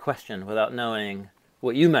answer your question without knowing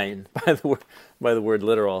what you mean by the word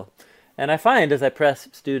literal. And I find as I press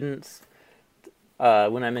students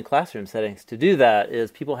when I'm in classroom settings to do that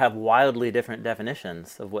is people have wildly different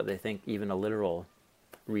definitions of what they think even a literal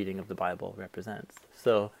reading of the Bible represents.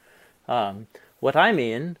 So what I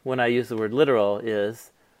mean when I use the word literal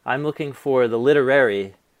is I'm looking for the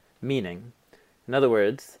literary meaning. In other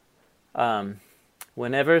words,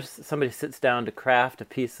 whenever somebody sits down to craft a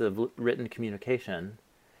piece of written communication,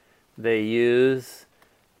 they use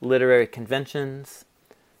literary conventions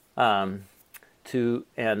and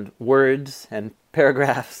words and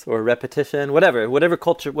paragraphs or repetition, whatever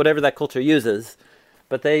that culture uses.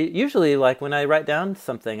 But they usually, like when I write down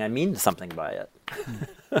something, I mean something by it.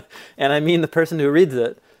 And I mean the person who reads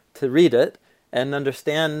it to read it and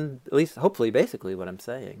understand, at least hopefully, basically what I'm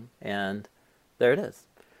saying. And there it is.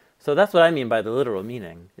 So that's what I mean by the literal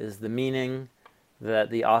meaning, is the meaning that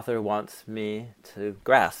the author wants me to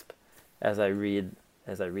grasp as I read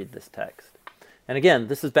this text. And again,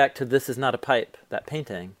 this is back to This Is Not a Pipe, that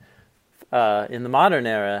painting. In the modern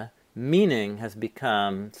era, meaning has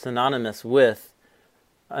become synonymous with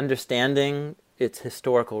understanding its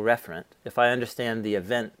historical referent, if I understand the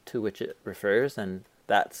event to which it refers, and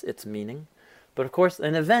that's its meaning. But of course,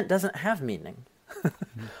 an event doesn't have meaning.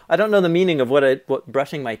 I don't know the meaning of what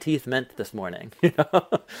brushing my teeth meant this morning. You know?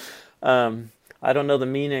 I don't know the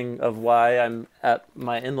meaning of why I'm at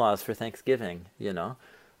my in-laws for Thanksgiving. You know,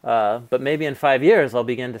 but maybe in 5 years I'll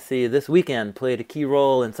begin to see this weekend played a key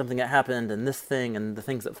role in something that happened, and this thing, and the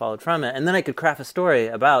things that followed from it, and then I could craft a story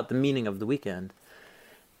about the meaning of the weekend.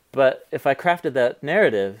 But if I crafted that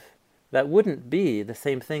narrative, that wouldn't be the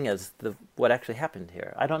same thing as what actually happened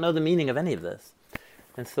here. I don't know the meaning of any of this,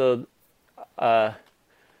 and so. I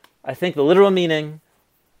think the literal meaning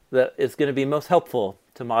that is going to be most helpful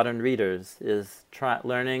to modern readers is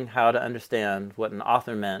learning how to understand what an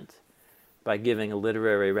author meant by giving a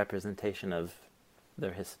literary representation of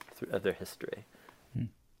their history.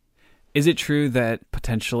 Is it true that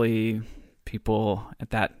potentially people at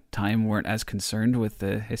that time weren't as concerned with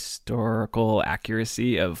the historical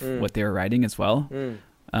accuracy of what they were writing as well?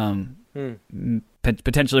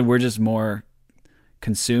 Potentially we're just more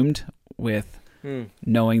consumed with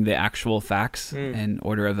knowing the actual facts and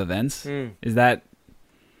order of events. Is that,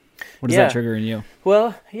 what does that trigger in you?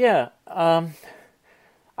 Well, yeah.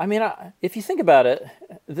 I mean, if you think about it,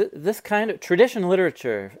 this kind of tradition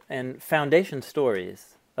literature and foundation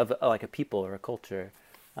stories of like a people or a culture,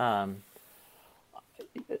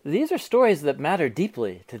 these are stories that matter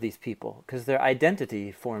deeply to these people because they're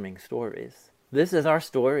identity-forming stories. This is our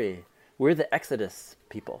story. We're the Exodus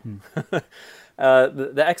people.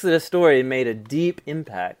 The Exodus story made a deep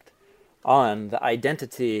impact on the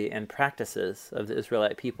identity and practices of the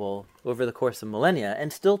Israelite people over the course of millennia,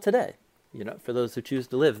 and still today, you know, for those who choose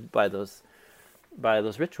to live by those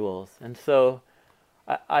rituals. And so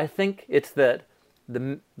I think it's that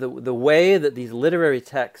the way that these literary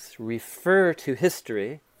texts refer to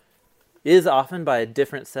history is often by a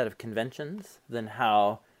different set of conventions than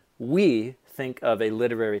how we think of a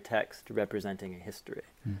literary text representing a history.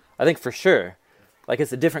 I think for sure, like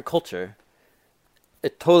it's a different culture, a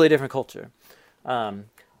totally different culture. So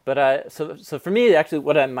for me,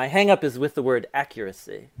 actually, my hang-up is with the word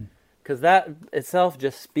accuracy, because that itself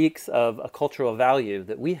just speaks of a cultural value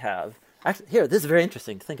that we have. Actually, here, this is very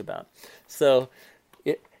interesting to think about. So,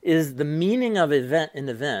 it is the meaning of an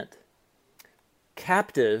event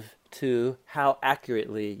captive to how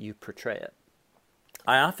accurately you portray it.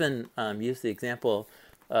 I often use the example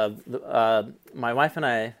of my wife and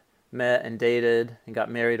I met and dated and got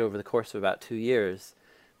married over the course of about 2 years.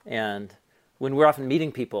 And when we're often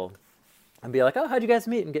meeting people, I'd be like, oh, how'd you guys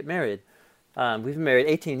meet and get married? We've been married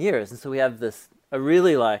 18 years. And so we have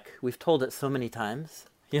we've told it so many times,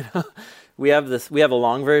 you know, we have a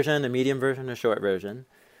long version, a medium version, a short version.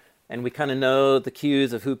 And we kind of know the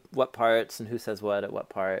cues of what parts and who says what at what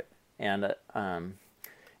part. And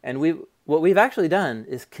what we've actually done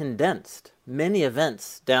is condensed many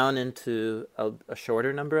events down into a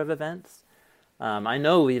shorter number of events. I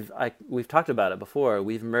know we've talked about it before.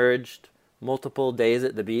 We've merged multiple days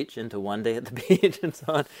at the beach into one day at the beach and so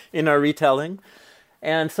on in our retelling.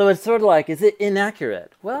 And so it's sort of like, is it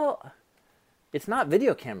inaccurate? Well, it's not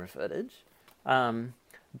video camera footage,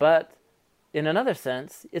 but in another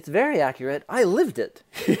sense, it's very accurate. I lived it.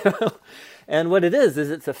 You know? And what it is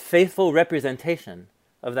it's a faithful representation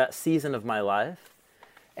of that season of my life.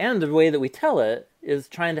 And the way that we tell it is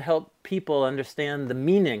trying to help people understand the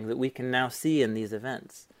meaning that we can now see in these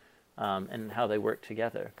events and how they work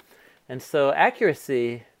together. And so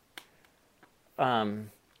accuracy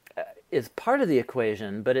is part of the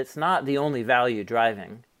equation, but it's not the only value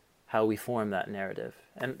driving how we form that narrative.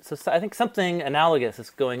 And so I think something analogous is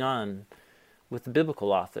going on with the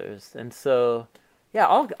biblical authors. And so, yeah,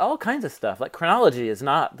 all kinds of stuff. Like chronology is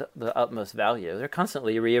not the utmost value. They're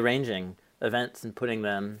constantly rearranging events and putting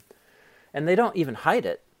them, and they don't even hide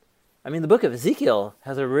it. I mean, the book of Ezekiel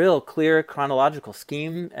has a real clear chronological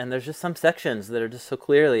scheme, and there's just some sections that are just so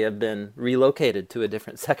clearly have been relocated to a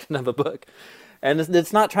different section of a book. And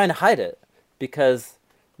it's not trying to hide it, because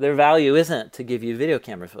their value isn't to give you video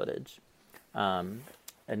camera footage. And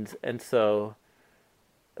so,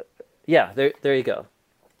 yeah, there you go.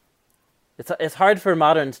 It's hard for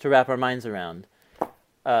moderns to wrap our minds around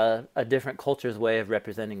a different culture's way of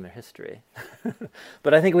representing their history.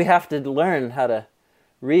 But I think we have to learn how to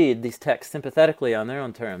read these texts sympathetically on their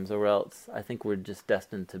own terms, or else I think we're just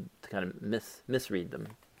destined to kind of misread them.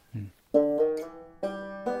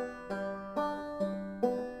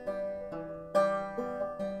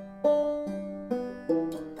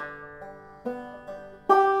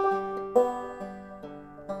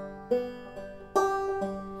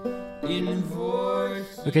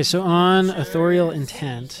 Okay, so on authorial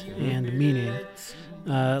intent and meaning,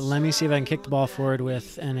 let me see if I can kick the ball forward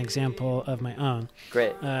with an example of my own.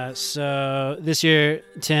 Great. So this year,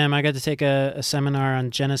 Tim, I got to take a seminar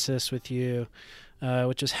on Genesis with you,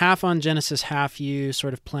 which was half on Genesis, half you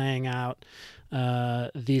sort of playing out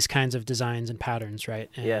these kinds of designs and patterns, right?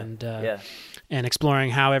 And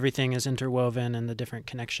exploring how everything is interwoven and the different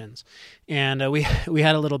connections. And we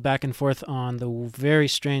had a little back and forth on the very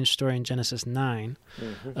strange story in Genesis 9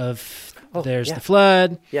 of the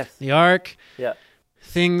flood, the ark. Yeah.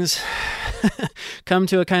 Things come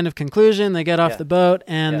to a kind of conclusion. They get off the boat,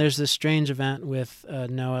 and there's this strange event with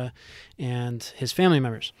Noah and his family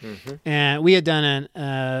members. And we had done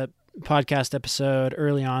a podcast episode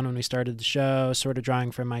early on when we started the show, sort of drawing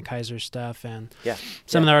from Mike Heiser's stuff and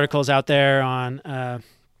some of the articles out there on,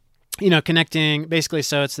 connecting basically.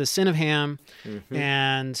 So it's the sin of Ham.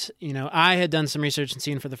 And, I had done some research and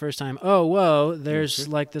seen for the first time, there's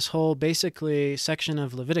like this whole basically section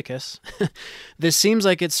of Leviticus. This seems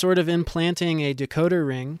like it's sort of implanting a decoder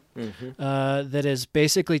ring that is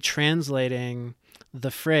basically translating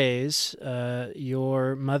the phrase,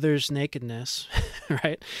 your mother's nakedness,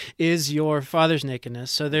 right, is your father's nakedness.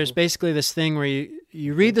 So there's basically this thing where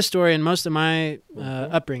you read the story, and most of my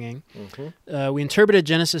upbringing, we interpreted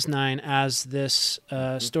Genesis 9 as this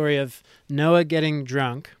story of Noah getting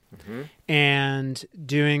drunk and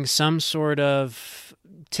doing some sort of,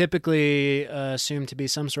 typically assumed to be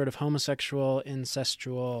some sort of homosexual,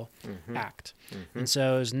 incestual act. And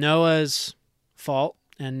so it was Noah's fault,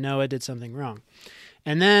 and Noah did something wrong.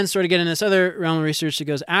 And then sort of get in this other realm of research that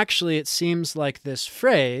goes, actually, it seems like this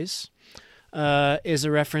phrase is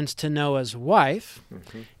a reference to Noah's wife,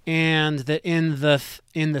 and that in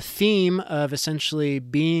the theme of essentially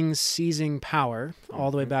beings seizing power,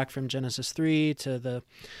 all the way back from Genesis 3 to the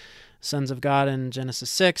sons of God in Genesis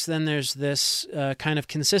 6, then there's this kind of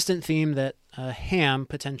consistent theme that Ham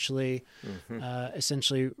potentially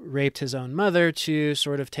essentially raped his own mother to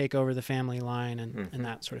sort of take over the family line and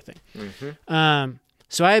that sort of thing.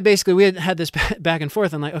 So we had this back and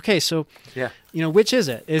forth. I'm like, okay, so, which is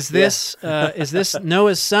it? Is this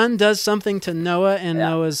Noah's son does something to Noah and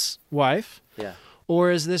Noah's wife? Yeah.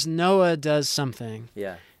 Or is this Noah does something?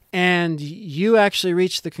 Yeah. And you actually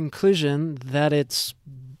reached the conclusion that it's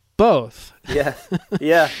both. Yeah.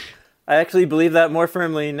 Yeah. I actually believe that more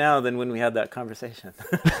firmly now than when we had that conversation.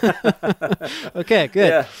 Okay, good.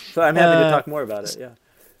 Yeah. So I'm happy to talk more about it. Yeah.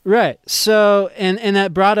 Right. So, and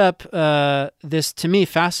that brought up this, to me,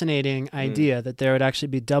 fascinating idea that there would actually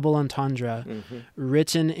be double entendre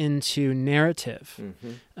written into narrative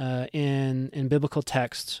in biblical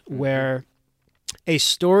texts, where a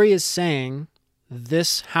story is saying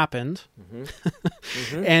this happened,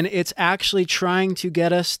 and it's actually trying to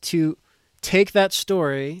get us to take that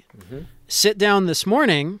story, sit down this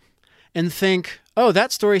morning, and think, oh,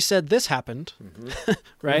 that story said this happened,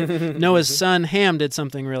 right? Noah's son Ham did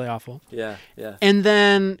something really awful. Yeah, yeah. And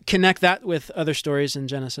then connect that with other stories in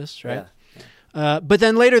Genesis, right? Yeah. But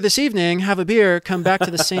then later this evening, have a beer, come back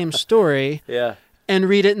to the same story, and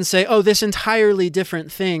read it and say, oh, this entirely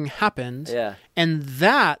different thing happened. Yeah. And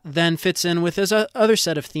that then fits in with this other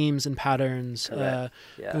set of themes and patterns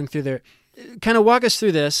going through there. Kind of walk us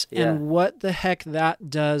through this and what the heck that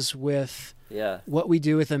does with what we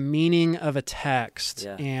do with the meaning of a text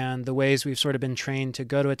and the ways we've sort of been trained to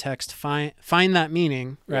go to a text, find that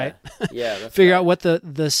meaning, right? Yeah, that's figure out what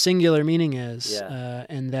the singular meaning is,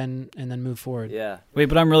 and then move forward. Yeah. Wait,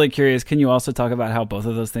 but I'm really curious. Can you also talk about how both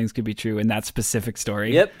of those things could be true in that specific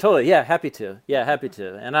story? Yep, totally. Yeah, happy to.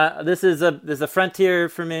 And this is a frontier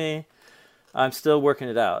for me. I'm still working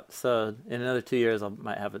it out. So in another 2 years,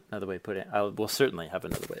 we'll certainly have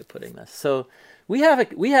another way of putting this. So we have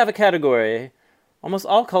a category. Almost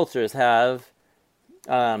all cultures have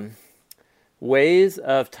ways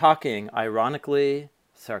of talking ironically,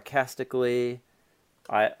 sarcastically,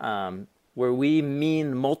 where we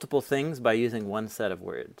mean multiple things by using one set of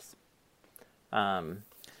words. And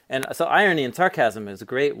so irony and sarcasm is a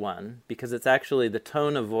great one because it's actually the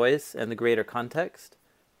tone of voice and the greater context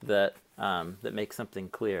that makes something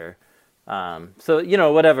clear.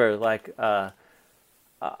 So whatever. Like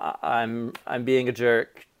I'm being a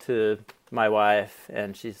jerk to my wife,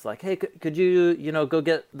 and she's like, "Hey, could you go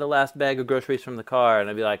get the last bag of groceries from the car?" And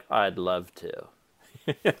I'd be like, "I'd love to."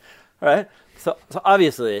 Right? So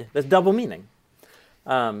obviously there's double meaning.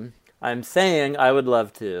 I'm saying I would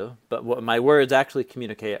love to, but what my words actually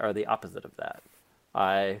communicate are the opposite of that.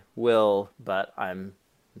 I will, but I'm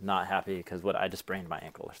not happy because I just sprained my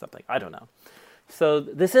ankle or something. I don't know. So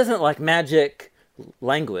this isn't like magic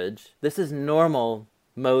language. This is normal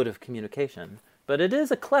mode of communication, but it is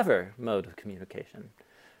a clever mode of communication.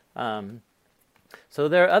 So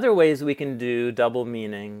there are other ways we can do double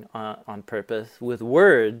meaning on purpose with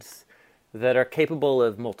words that are capable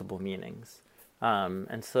of multiple meanings.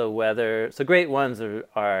 And so great ones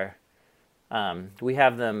are we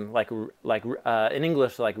have them like in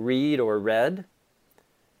English, like read or read.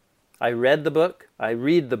 I read the book. I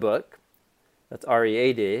read the book. That's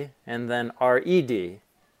R-E-A-D. And then R-E-D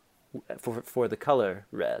for the color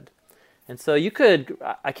red. And so you could,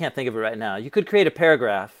 I can't think of it right now, you could create a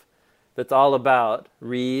paragraph that's all about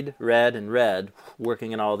read, read, and read,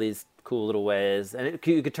 working in all these cool little ways. And it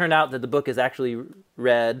could turn out that the book is actually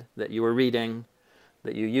read, that you were reading,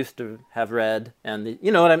 that you used to have read, and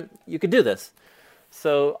you could do this.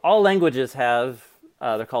 So all languages have,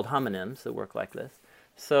 they're called homonyms that work like this.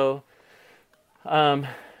 So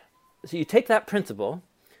you take that principle,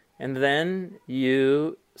 and then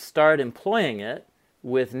you start employing it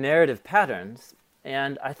with narrative patterns,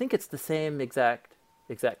 and I think it's the same exact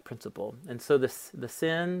principle. And so the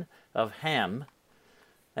sin of Ham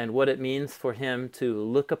and what it means for him to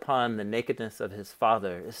look upon the nakedness of his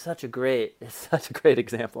father is such a great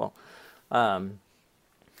example.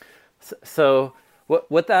 So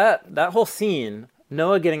what that whole scene,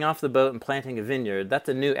 Noah getting off the boat and planting a vineyard, that's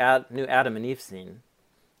a new Adam and Eve scene,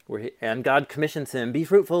 and God commissions him, be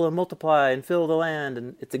fruitful and multiply and fill the land,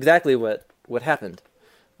 and it's exactly what happened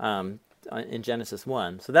in Genesis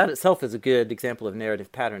 1. So that itself is a good example of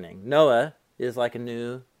narrative patterning. Noah is like a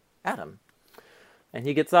new Adam. And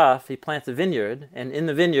he gets off, he plants a vineyard, and in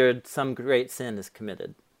the vineyard some great sin is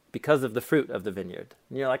committed because of the fruit of the vineyard.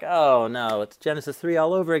 And you're like, oh no, it's Genesis 3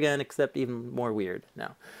 all over again, except even more weird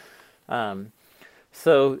now.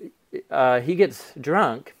 So he gets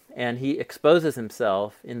drunk, and he exposes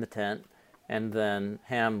himself in the tent, and then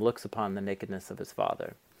Ham looks upon the nakedness of his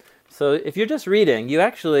father. So if you're just reading, you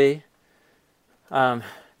actually,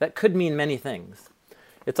 that could mean many things.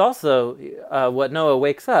 It's also what Noah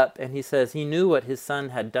wakes up and he says he knew what his son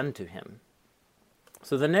had done to him.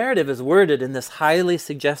 So the narrative is worded in this highly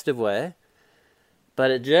suggestive way,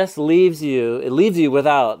 but it just leaves you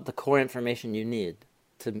without the core information you need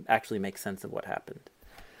to actually make sense of what happened.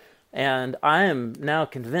 And I am now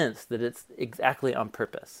convinced that it's exactly on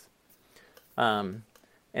purpose. There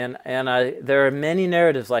are many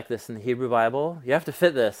narratives like this in the Hebrew Bible. You have to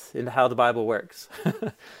fit this into how the Bible works.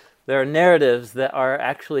 There are narratives that are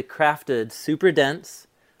actually crafted super dense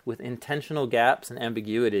with intentional gaps and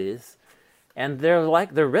ambiguities, and they're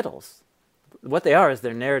riddles. What they are is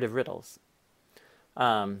they're narrative riddles.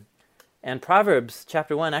 And Proverbs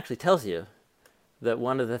chapter 1 actually tells you that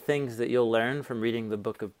one of the things that you'll learn from reading the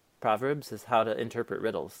book of Proverbs is how to interpret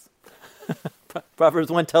riddles.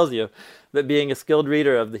 Proverbs 1 tells you that being a skilled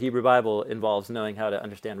reader of the Hebrew Bible involves knowing how to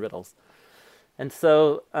understand riddles. And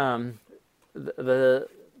so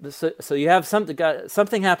so you have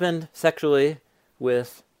something happened sexually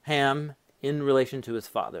with Ham in relation to his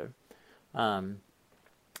father. If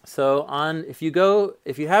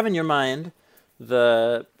you have in your mind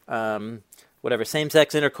the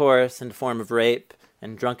same-sex intercourse in the form of rape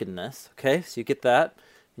and drunkenness, okay, so you get that,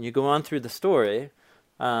 and you go on through the story,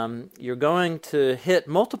 you're going to hit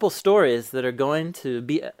multiple stories that are going to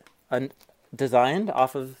be designed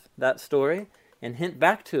off of that story and hint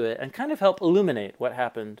back to it and kind of help illuminate what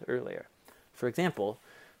happened earlier. For example,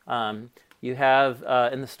 you have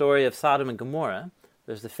in the story of Sodom and Gomorrah,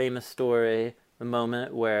 there's the famous story, the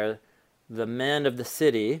moment where the men of the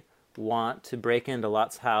city want to break into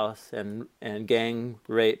Lot's house and gang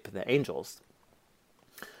rape the angels.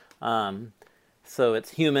 So it's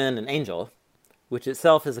human and angel, which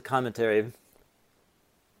itself is a commentary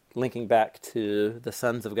linking back to the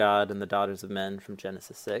sons of God and the daughters of men from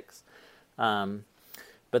Genesis 6.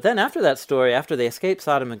 But then after that story, after they escape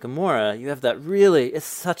Sodom and Gomorrah, you have that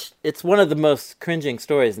it's one of the most cringing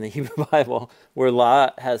stories in the Hebrew Bible where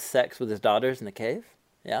Lot has sex with his daughters in the cave.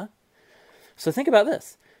 Yeah? So think about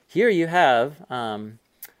this. Here you have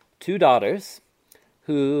two daughters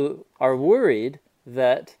who are worried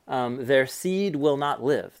that their seed will not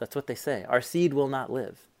live. That's what they say. Our seed will not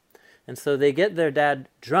live. And so they get their dad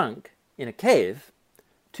drunk in a cave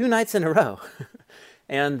 2 nights in a row.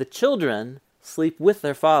 And the children sleep with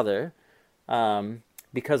their father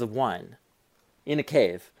because of wine in a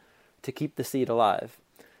cave to keep the seed alive.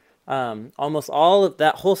 Almost all of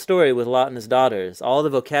that whole story with Lot and his daughters, all the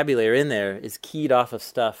vocabulary in there is keyed off of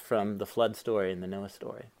stuff from the flood story and the Noah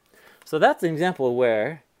story. So that's an example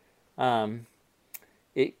where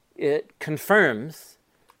it confirms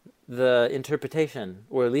the interpretation,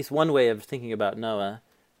 or at least one way of thinking about Noah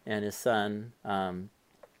and his son,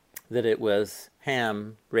 that it was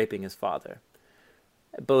Ham raping his father.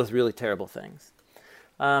 Both really terrible things.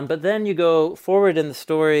 But then you go forward in the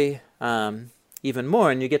story, even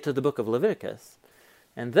more, and you get to the book of Leviticus.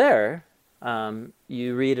 And there,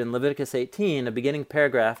 you read in Leviticus 18 a beginning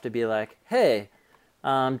paragraph to be like, hey,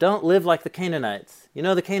 don't live like the Canaanites. You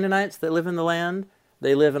know the Canaanites that live in the land?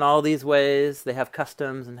 They live in all these ways. They have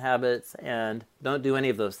customs and habits, and don't do any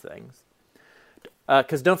of those things.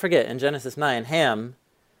 Because don't forget, in Genesis 9, Ham,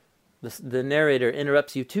 the narrator,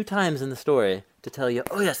 interrupts you 2 times in the story to tell you,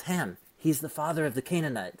 oh yes, Ham, he's the father of the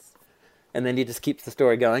Canaanites. And then he just keeps the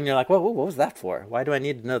story going. You're like, whoa, what was that for? Why do I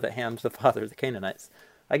need to know that Ham's the father of the Canaanites?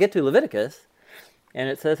 I get to Leviticus, and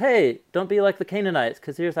it says, hey, don't be like the Canaanites,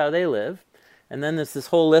 because here's how they live. And then there's this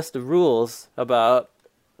whole list of rules about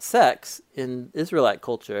sex in Israelite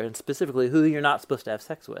culture, and specifically who you're not supposed to have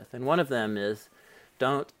sex with. And one of them is,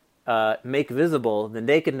 don't make visible the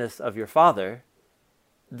nakedness of your father.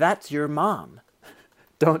 That's your mom.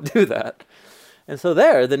 Don't do that. And so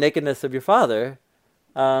there, the nakedness of your father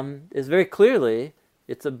is very clearly,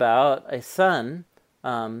 it's about a son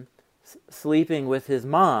sleeping with his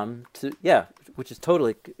mom, which is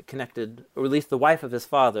totally connected, or at least the wife of his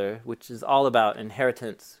father, which is all about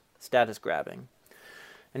inheritance, status grabbing.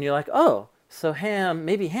 And you're like, oh, so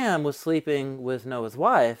maybe Ham was sleeping with Noah's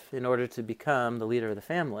wife in order to become the leader of the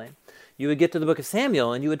family. You would get to the book of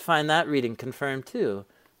Samuel, and you would find that reading confirmed too,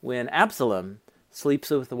 when Absalom sleeps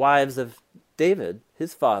with the wives of David,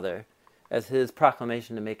 his father, as his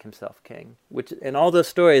proclamation to make himself king. And all those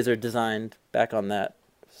stories are designed back on that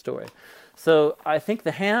story. So I think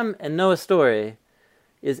the Ham and Noah story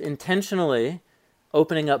is intentionally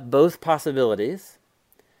opening up both possibilities.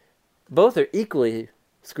 Both are equally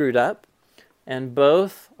screwed up, and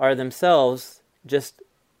both are themselves just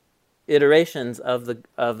iterations of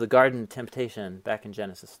the garden temptation back in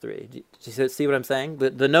Genesis 3. Do you see what I'm saying?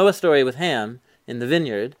 The Noah story with Ham in the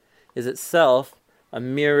vineyard is itself a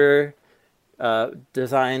mirror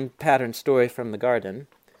design pattern story from the garden,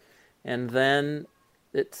 and then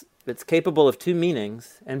it's capable of 2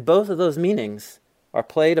 meanings, and both of those meanings are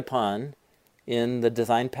played upon in the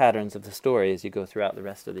design patterns of the story as you go throughout the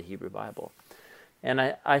rest of the Hebrew Bible. And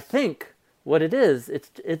I think what it is,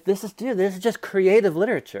 this is just creative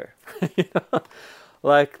literature. You know?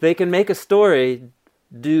 Like, they can make a story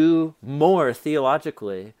do more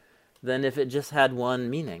theologically than if it just had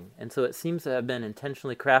one meaning. And so it seems to have been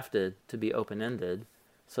intentionally crafted to be open-ended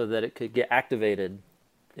so that it could get activated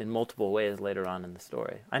in multiple ways later on in the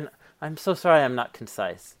story. I'm so sorry I'm not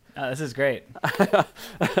concise. This is great.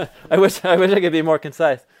 I wish I could be more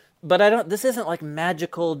concise. But this isn't like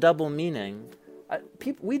magical double meaning.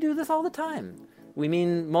 We do this all the time. We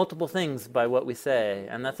mean multiple things by what we say,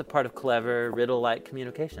 and that's a part of clever, riddle-like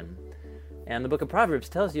communication. And the book of Proverbs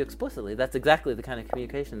tells you explicitly that's exactly the kind of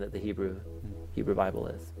communication that the Hebrew Bible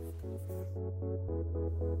is.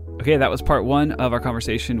 Okay, that was part 1 of our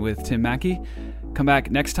conversation with Tim Mackie. Come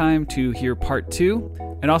back next time to hear part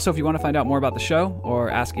 2. And also, if you want to find out more about the show or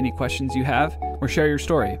ask any questions you have or share your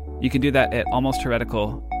story, you can do that at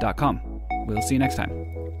almostheretical.com. We'll see you next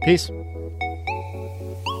time. Peace.